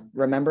gold,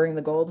 remembering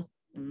the gold.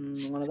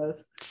 One of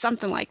those.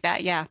 Something like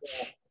that. Yeah.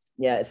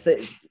 Yeah.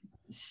 She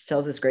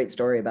tells this great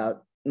story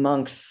about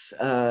monks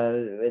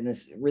in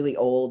this really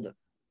old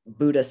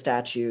Buddha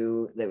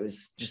statue that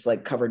was just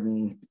like covered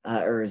in,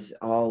 or is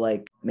all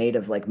like made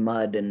of like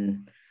mud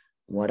and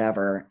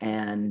whatever.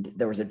 And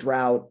there was a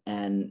drought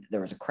and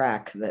there was a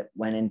crack that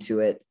went into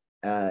it,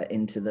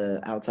 into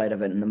the outside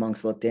of it. And the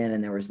monks looked in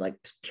and there was like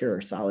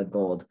pure solid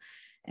gold.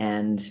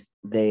 And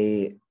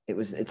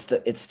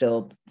it's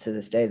still to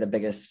this day the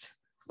biggest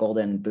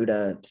golden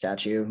Buddha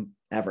statue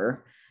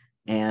ever.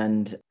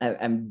 And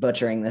I'm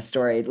butchering this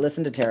story.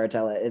 Listen to Tara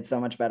tell it. It's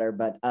so much better.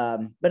 But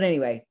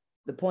anyway,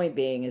 the point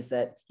being is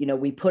that,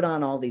 we put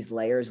on all these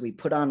layers, we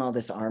put on all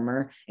this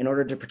armor in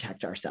order to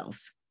protect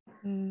ourselves.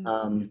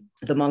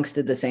 The monks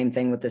did the same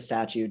thing with the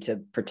statue to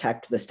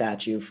protect the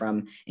statue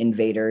from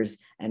invaders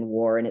and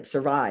war, and it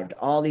survived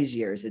all these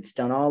years. It's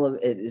done all of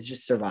it. It's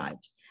just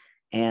survived.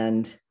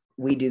 And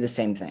we do the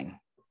same thing,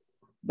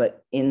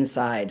 but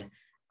inside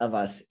of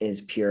us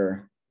is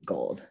pure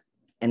gold.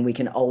 And we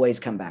can always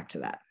come back to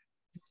that.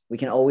 We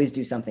can always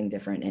do something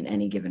different in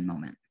any given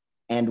moment.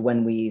 And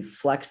when we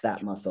flex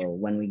that muscle,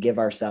 when we give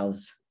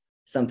ourselves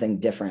something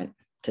different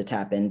to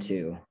tap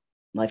into,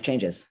 life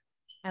changes.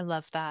 I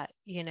love that,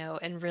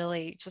 and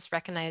really just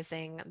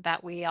recognizing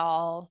that we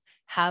all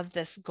have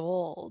this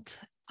gold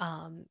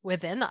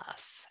within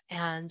us,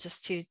 and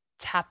just to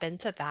tap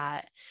into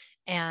that.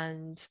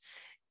 And,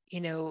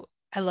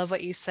 I love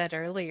what you said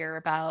earlier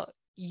about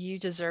you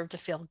deserve to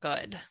feel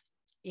good,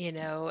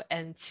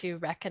 and to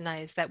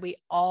recognize that we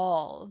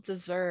all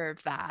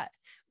deserve that.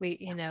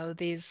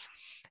 These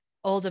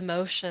old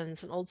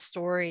emotions and old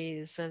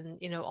stories and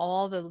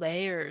all the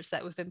layers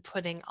that we've been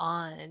putting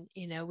on,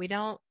 we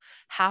don't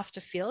have to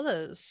feel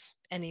those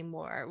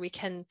anymore. We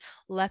can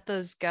let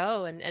those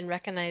go and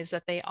recognize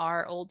that they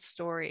are old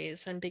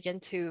stories and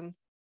begin to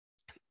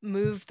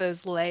move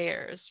those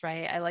layers,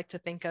 right? I like to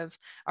think of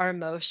our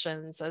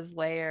emotions as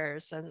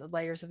layers and the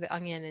layers of the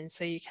onion, and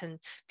so you can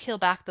peel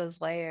back those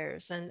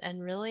layers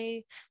and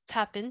really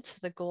tap into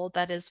the gold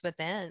that is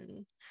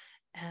within.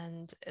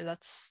 And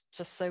that's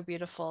just so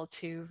beautiful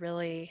to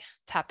really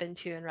tap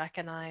into and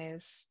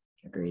recognize.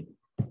 Agreed.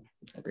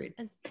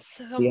 And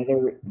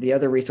so the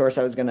other resource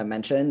I was going to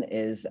mention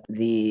is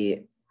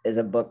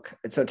a book.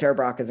 So Tara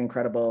Brach is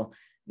incredible.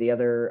 The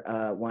other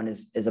one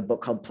is a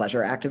book called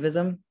Pleasure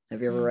Activism.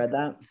 Have you ever read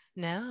that?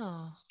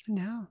 No.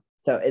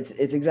 So it's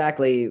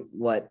exactly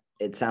what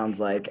it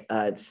sounds like.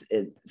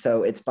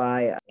 So it's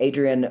by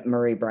Adrienne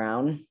Maree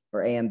Brown,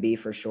 or AMB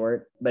for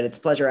short, but it's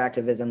Pleasure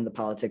Activism: The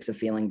Politics of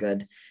Feeling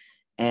Good.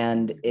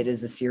 And it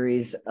is a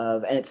series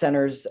and it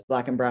centers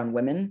Black and brown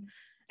women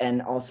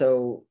and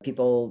also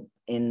people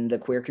in the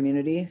queer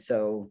community.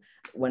 So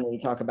when we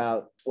talk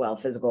about,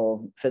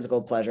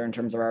 physical pleasure in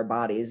terms of our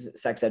bodies,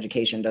 sex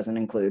education doesn't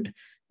include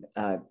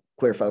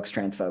queer folks,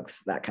 trans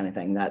folks, that kind of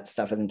thing. That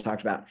stuff isn't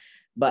talked about.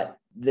 But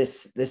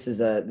this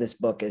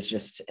book is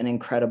just an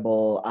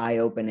incredible,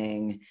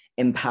 eye-opening,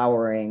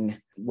 empowering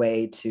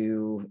way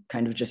to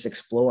kind of just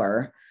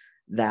explore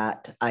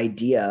that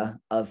idea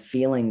of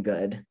feeling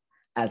good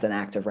as an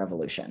act of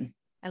revolution.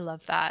 I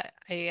love that.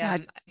 I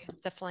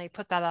definitely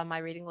put that on my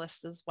reading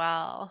list as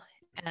well.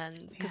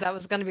 And because that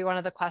was going to be one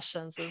of the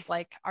questions, is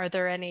like, are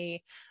there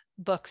any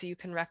books you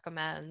can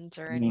recommend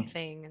or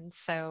anything? And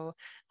so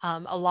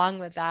along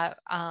with that,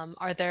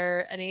 are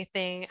there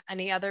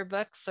any other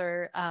books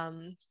or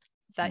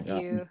that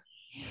you...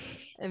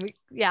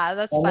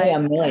 that's only fine. a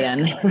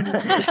million.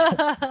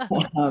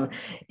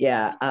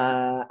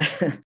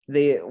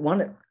 The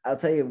one, I'll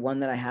tell you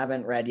one that I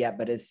haven't read yet,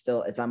 but it's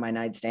on my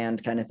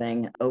nightstand kind of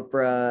thing.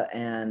 Oprah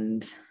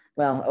and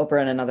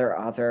another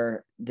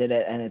author did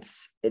it, and it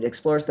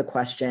explores the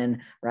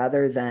question,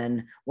 rather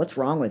than what's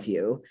wrong with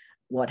you,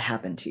 what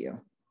happened to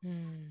you.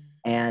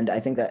 And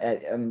I think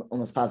that I'm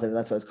almost positive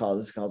that's what it's called.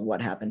 It's called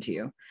What Happened to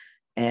You.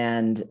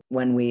 And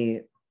when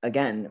we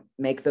again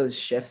make those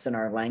shifts in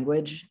our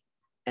language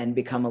and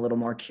become a little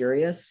more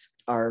curious,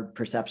 our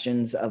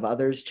perceptions of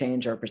others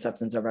change, our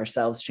perceptions of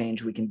ourselves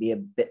change. We can be a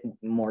bit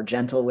more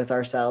gentle with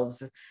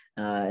ourselves,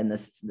 and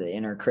the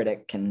inner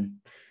critic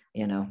can,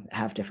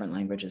 have different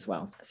language as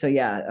well. So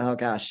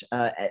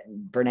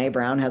Brene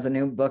Brown has a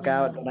new book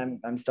out that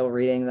I'm still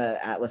reading,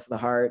 the Atlas of the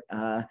Heart.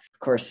 Of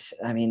course,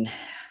 I mean,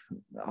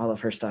 all of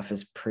her stuff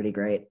is pretty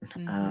great.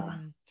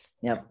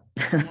 Yep.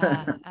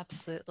 Yeah,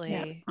 absolutely.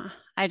 Yeah.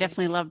 I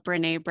definitely love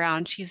Brene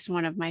Brown. She's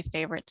one of my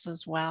favorites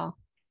as well.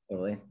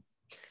 Totally.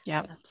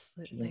 Yeah,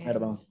 absolutely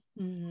incredible.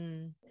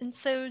 And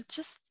so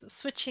just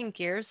switching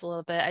gears a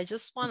little bit, I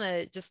just want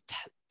to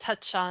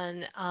touch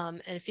on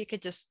and if you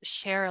could just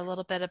share a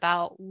little bit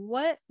about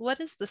what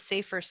is the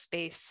Safer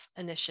Space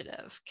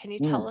Initiative? Can you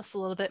tell us a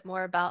little bit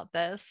more about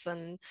this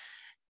and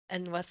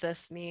what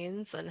this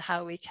means and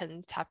how we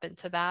can tap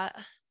into that?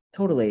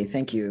 Totally.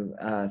 Thank you.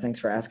 Thanks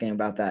for asking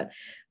about that.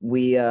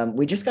 We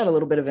just got a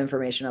little bit of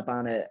information up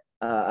on it,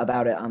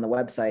 about it on the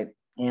website.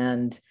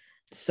 And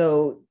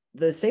so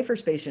the Safer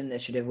Space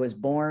Initiative was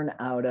born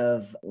out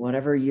of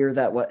whatever year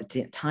that was.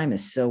 Time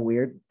is so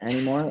weird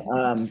anymore.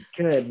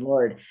 Good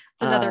Lord. It's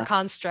another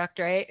construct,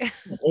 right?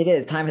 It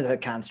is. Time is a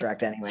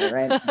construct anyway,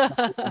 right?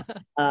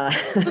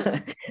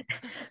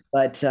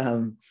 But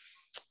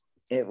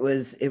it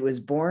was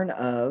born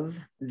of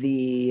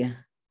the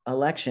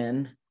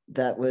election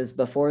that was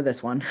before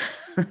this one,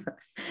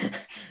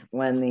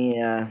 when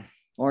the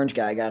orange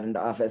guy got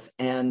into office.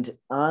 And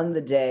on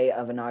the day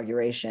of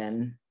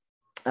inauguration,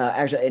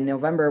 actually in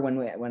November, when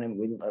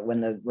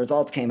the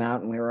results came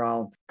out and we were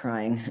all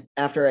crying,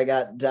 after I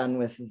got done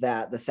with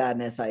that, the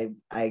sadness, I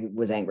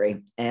was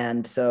angry.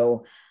 And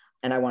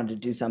I wanted to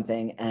do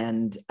something.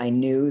 And I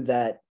knew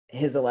that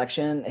his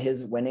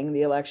winning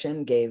the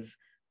election gave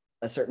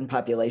a certain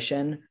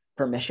population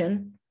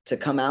permission to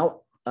come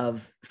out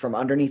from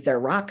underneath their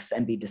rocks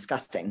and be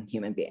disgusting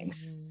human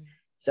beings.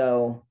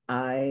 So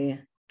I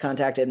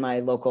contacted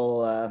my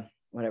local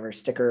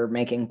sticker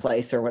making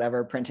place or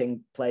whatever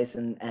printing place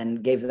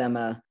and gave them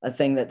a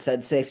thing that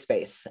said safe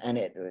space, and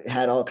it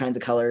had all kinds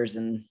of colors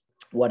and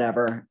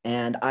whatever.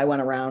 And I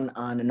went around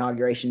on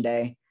inauguration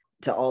day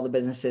to all the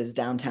businesses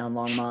downtown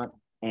Longmont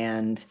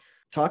and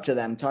talked to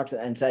them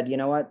and said, you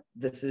know what,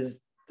 this is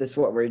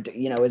what we're,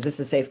 is this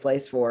a safe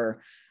place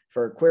for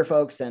queer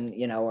folks? And,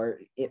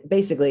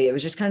 basically it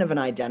was just kind of an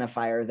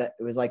identifier that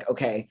it was like,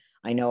 okay,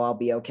 I know I'll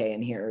be okay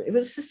in here. It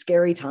was a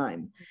scary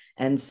time.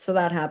 And so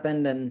that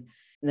happened. And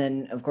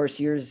then of course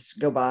years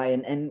go by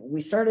and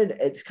we started,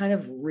 it's kind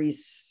of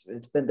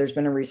there's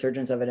been a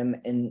resurgence of it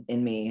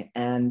in me.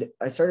 And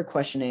I started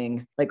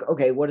questioning, like,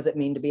 okay, what does it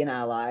mean to be an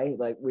ally?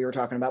 Like we were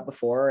talking about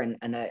before.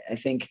 And I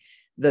think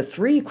the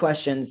three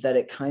questions that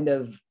it kind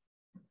of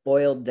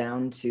boiled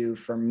down to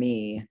for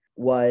me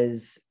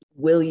was,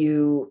 will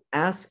you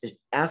ask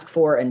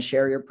for and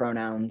share your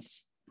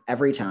pronouns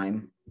every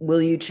time?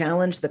 Will you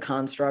challenge the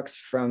constructs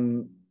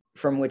from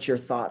which your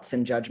thoughts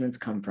and judgments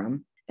come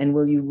from? And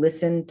will you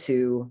listen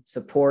to,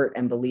 support,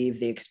 and believe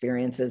the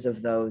experiences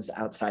of those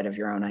outside of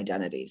your own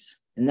identities?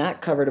 And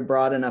that covered a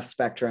broad enough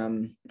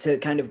spectrum to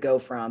kind of go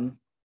from.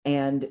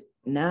 And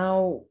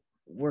now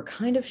we're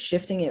kind of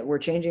shifting it. We're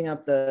changing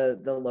up the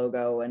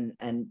logo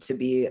and to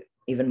be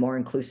even more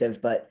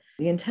inclusive. But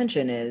the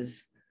intention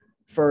is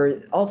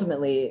for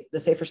ultimately the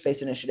Safer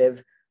Space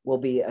Initiative will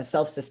be a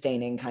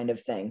self-sustaining kind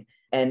of thing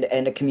and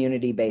a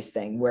community-based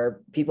thing where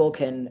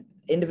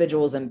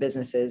individuals and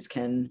businesses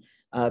can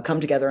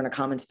come together in a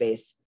common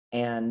space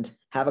and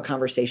have a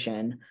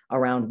conversation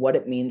around what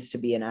it means to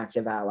be an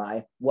active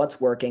ally,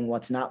 what's working,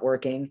 what's not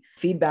working,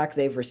 feedback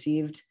they've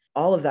received,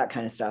 all of that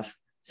kind of stuff.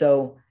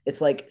 So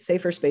it's like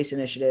Safer Space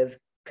Initiative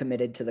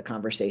committed to the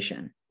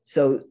conversation.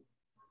 So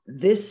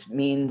this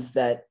means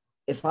that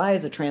if I,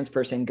 as a trans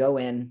person, go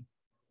in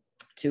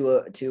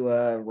to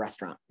a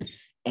restaurant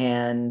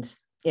and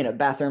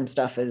bathroom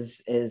stuff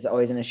is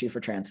always an issue for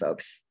trans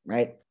folks,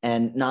 right?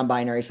 And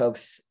non-binary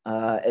folks,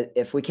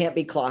 if we can't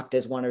be clocked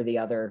as one or the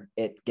other,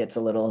 it gets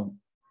a little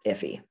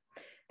iffy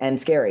and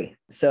scary.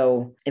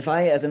 So if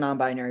I, as a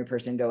non-binary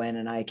person, go in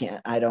and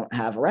I don't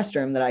have a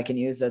restroom that I can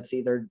use that's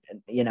either,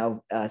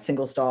 a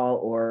single stall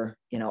or,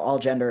 all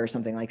gender or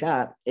something like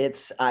that,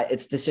 it's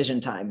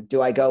decision time.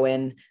 Do I go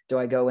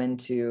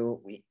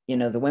into,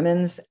 the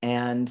women's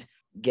and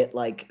get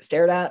like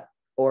stared at?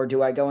 Or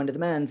do I go into the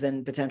men's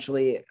and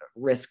potentially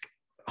risk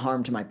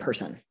harm to my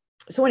person?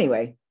 So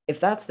anyway, if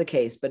that's the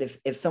case, but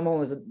if someone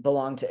was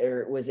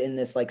in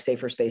this like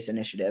Safer Space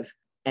Initiative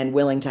and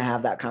willing to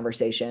have that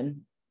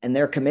conversation and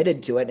they're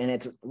committed to it and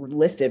it's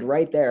listed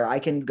right there, I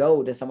can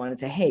go to someone and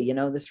say, hey,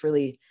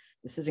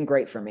 this isn't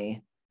great for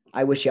me.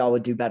 I wish y'all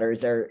would do better.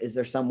 Is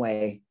there some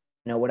way,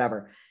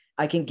 whatever.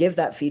 I can give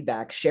that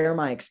feedback, share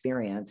my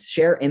experience,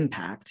 share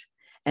impact,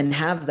 and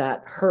have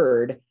that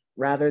heard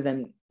rather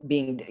than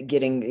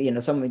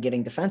someone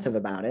getting defensive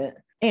about it.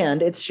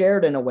 And it's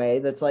shared in a way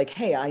that's like,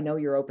 hey, I know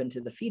you're open to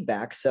the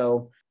feedback,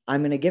 so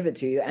I'm going to give it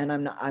to you. And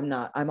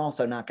I'm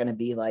also not going to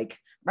be like,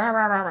 rah,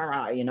 rah, rah, rah,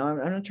 rah. I'm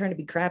not trying to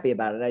be crappy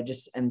about it. I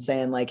just am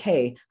saying like,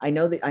 hey, I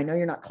know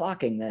you're not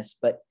clocking this,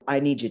 but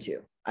I need you to.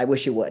 I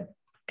wish you would,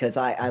 because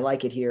I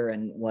like it here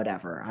and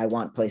whatever. I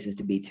want places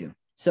to be too.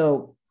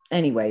 So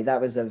anyway,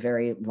 that was a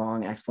very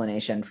long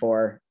explanation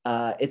for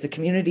it's a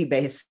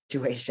community-based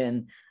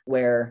situation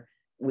where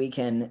we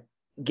can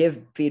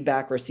give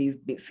feedback, receive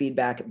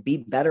feedback, be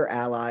better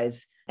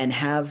allies, and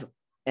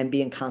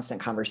be in constant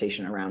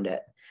conversation around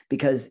it,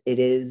 because it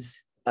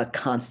is a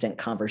constant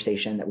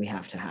conversation that we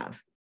have to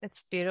have.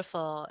 It's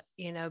beautiful,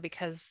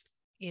 because,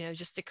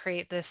 just to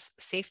create this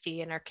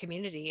safety in our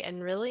community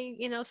and really,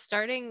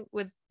 starting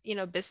with,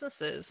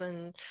 businesses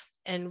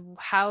and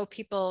how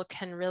people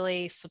can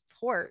really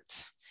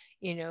support,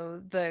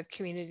 the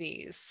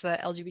communities, the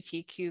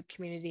LGBTQ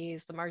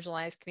communities, the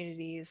marginalized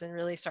communities, and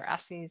really start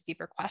asking these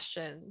deeper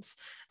questions.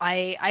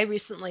 I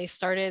recently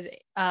started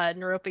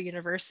Naropa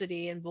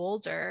University in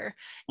Boulder,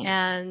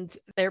 and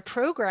their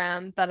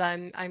program that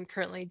I'm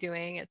currently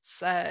doing,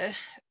 it's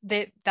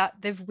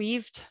they've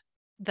weaved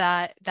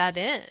that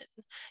in,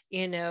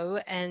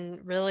 and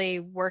really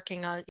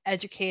working on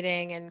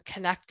educating and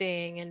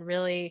connecting and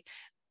really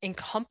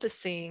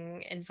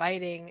encompassing,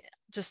 inviting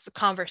just the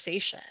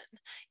conversation,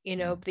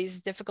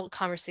 these difficult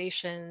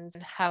conversations,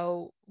 and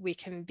how we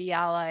can be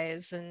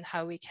allies and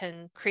how we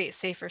can create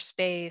safer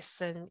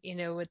space, and,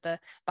 with the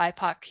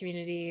BIPOC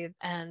community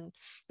and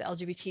the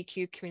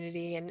LGBTQ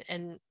community,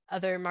 and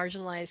other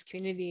marginalized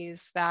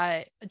communities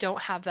that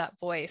don't have that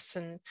voice.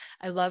 And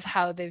I love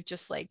how they've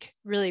just like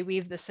really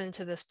weaved this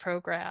into this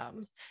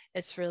program.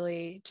 It's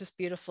really just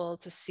beautiful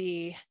to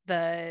see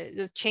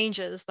the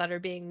changes that are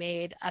being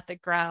made at the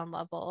ground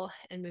level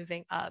and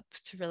moving up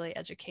to really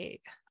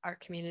educate our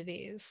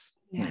communities.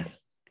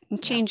 Yes.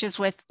 And changes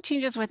with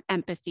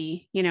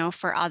empathy,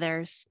 for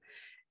others.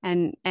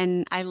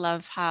 And I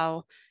love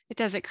how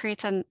it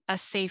creates a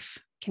safe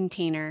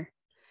container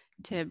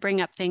to bring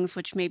up things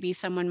which maybe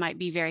someone might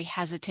be very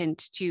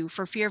hesitant to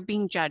for fear of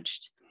being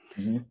judged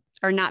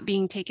or not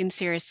being taken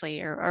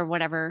seriously or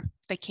whatever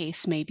the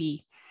case may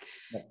be.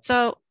 Yeah.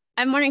 So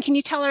I'm wondering, can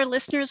you tell our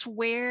listeners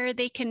where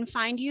they can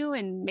find you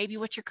and maybe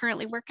what you're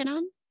currently working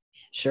on?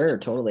 Sure,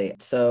 totally.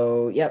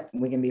 So,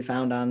 we can be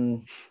found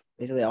on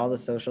basically all the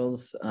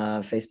socials,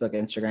 Facebook,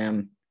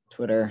 Instagram,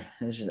 Twitter.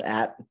 It's just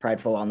at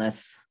Prideful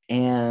Wellness.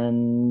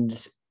 And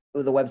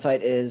the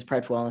website is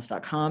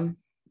pridefulwellness.com.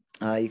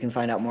 You can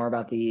find out more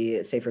about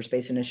the Safer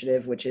Space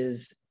Initiative, which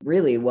is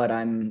really what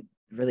I'm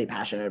really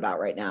passionate about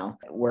right now.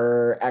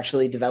 We're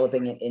actually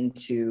developing it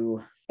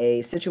into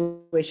a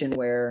situation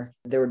where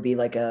there would be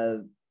like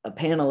a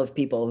panel of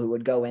people who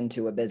would go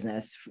into a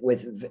business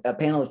with a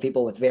panel of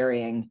people with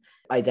varying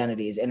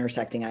identities,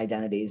 intersecting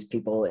identities,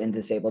 people in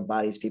disabled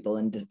bodies, people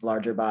in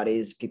larger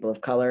bodies, people of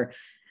color,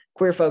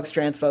 queer folks,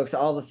 trans folks,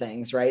 all the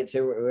things, right?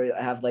 So we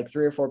have like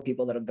 3 or 4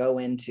 people that'll go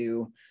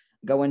into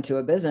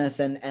a business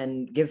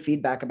and give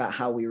feedback about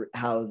how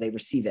they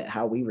receive it,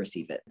 how we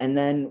receive it. And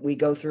then we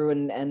go through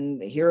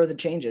and here are the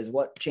changes.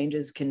 What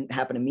changes can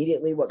happen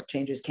immediately? What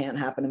changes can't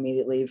happen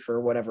immediately for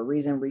whatever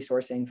reason,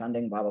 resourcing,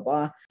 funding, blah, blah,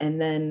 blah.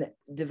 And then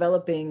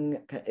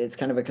developing, it's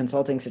kind of a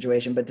consulting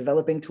situation, but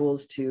developing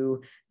tools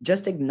to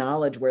just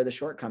acknowledge where the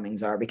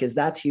shortcomings are, because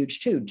that's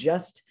huge too.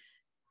 Just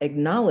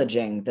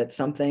acknowledging that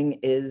something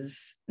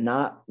is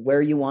not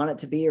where you want it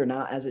to be or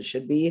not as it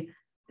should be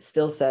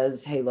still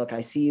says, hey, look,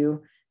 I see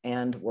you.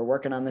 And we're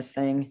working on this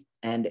thing.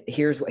 And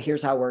here's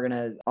how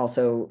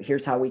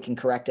here's how we can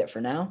correct it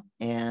for now.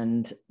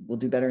 And we'll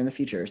do better in the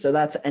future. So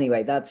that's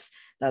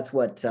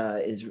what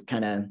is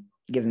kind of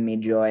giving me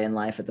joy in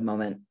life at the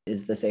moment,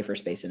 is the Safer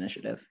Space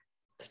Initiative,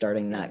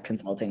 starting that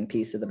consulting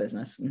piece of the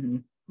business.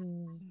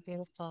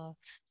 Beautiful.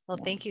 Well,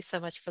 thank you so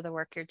much for the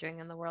work you're doing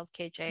in the world,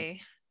 KJ.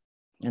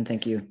 And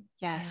thank you.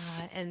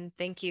 Yes. And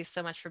thank you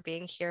so much for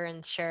being here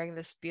and sharing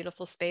this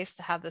beautiful space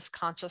to have this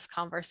conscious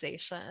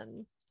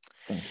conversation.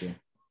 Thank you.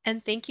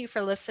 And thank you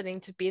for listening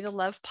to Be the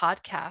Love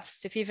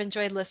podcast. If you've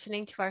enjoyed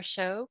listening to our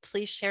show,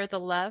 please share the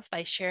love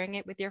by sharing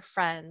it with your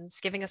friends,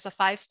 giving us a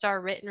 5-star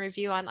written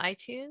review on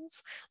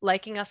iTunes,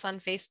 liking us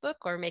on Facebook,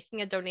 or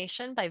making a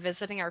donation by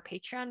visiting our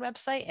Patreon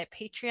website at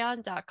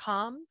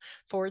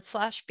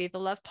patreon.com/Be the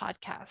Love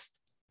podcast.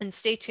 And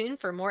stay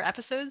tuned for more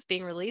episodes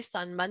being released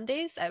on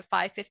Mondays at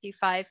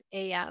 5:55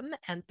 a.m.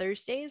 and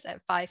Thursdays at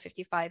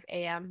 5:55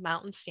 a.m.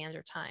 Mountain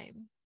Standard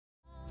Time.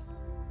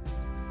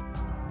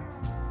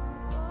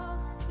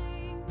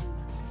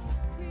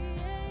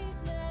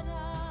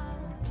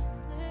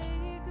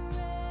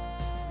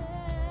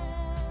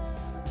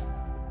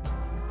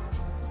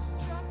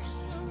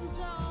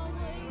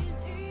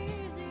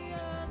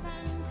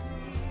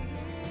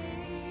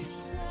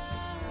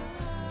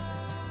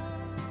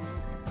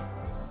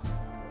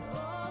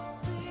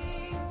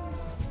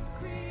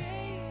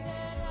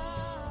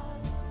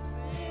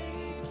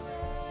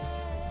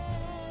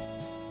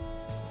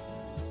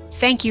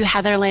 Thank you,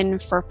 Heatherlyn,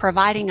 for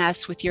providing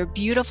us with your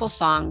beautiful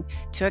song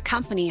to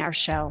accompany our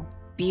show,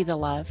 Be the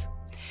Love.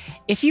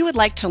 If you would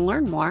like to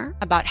learn more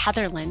about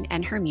Heatherlyn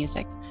and her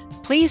music,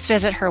 please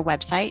visit her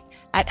website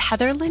at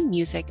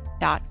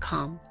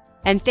heatherlynmusic.com.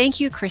 And thank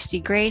you, Christy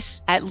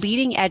Grace at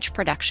Leading Edge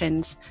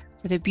Productions,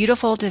 for the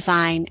beautiful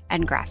design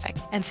and graphic.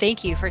 And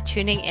thank you for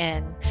tuning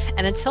in.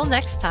 And until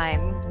next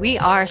time, we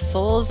are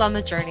souls on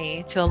the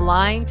journey to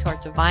align to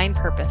our divine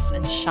purpose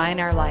and shine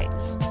our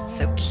lights.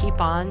 So keep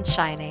on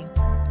shining.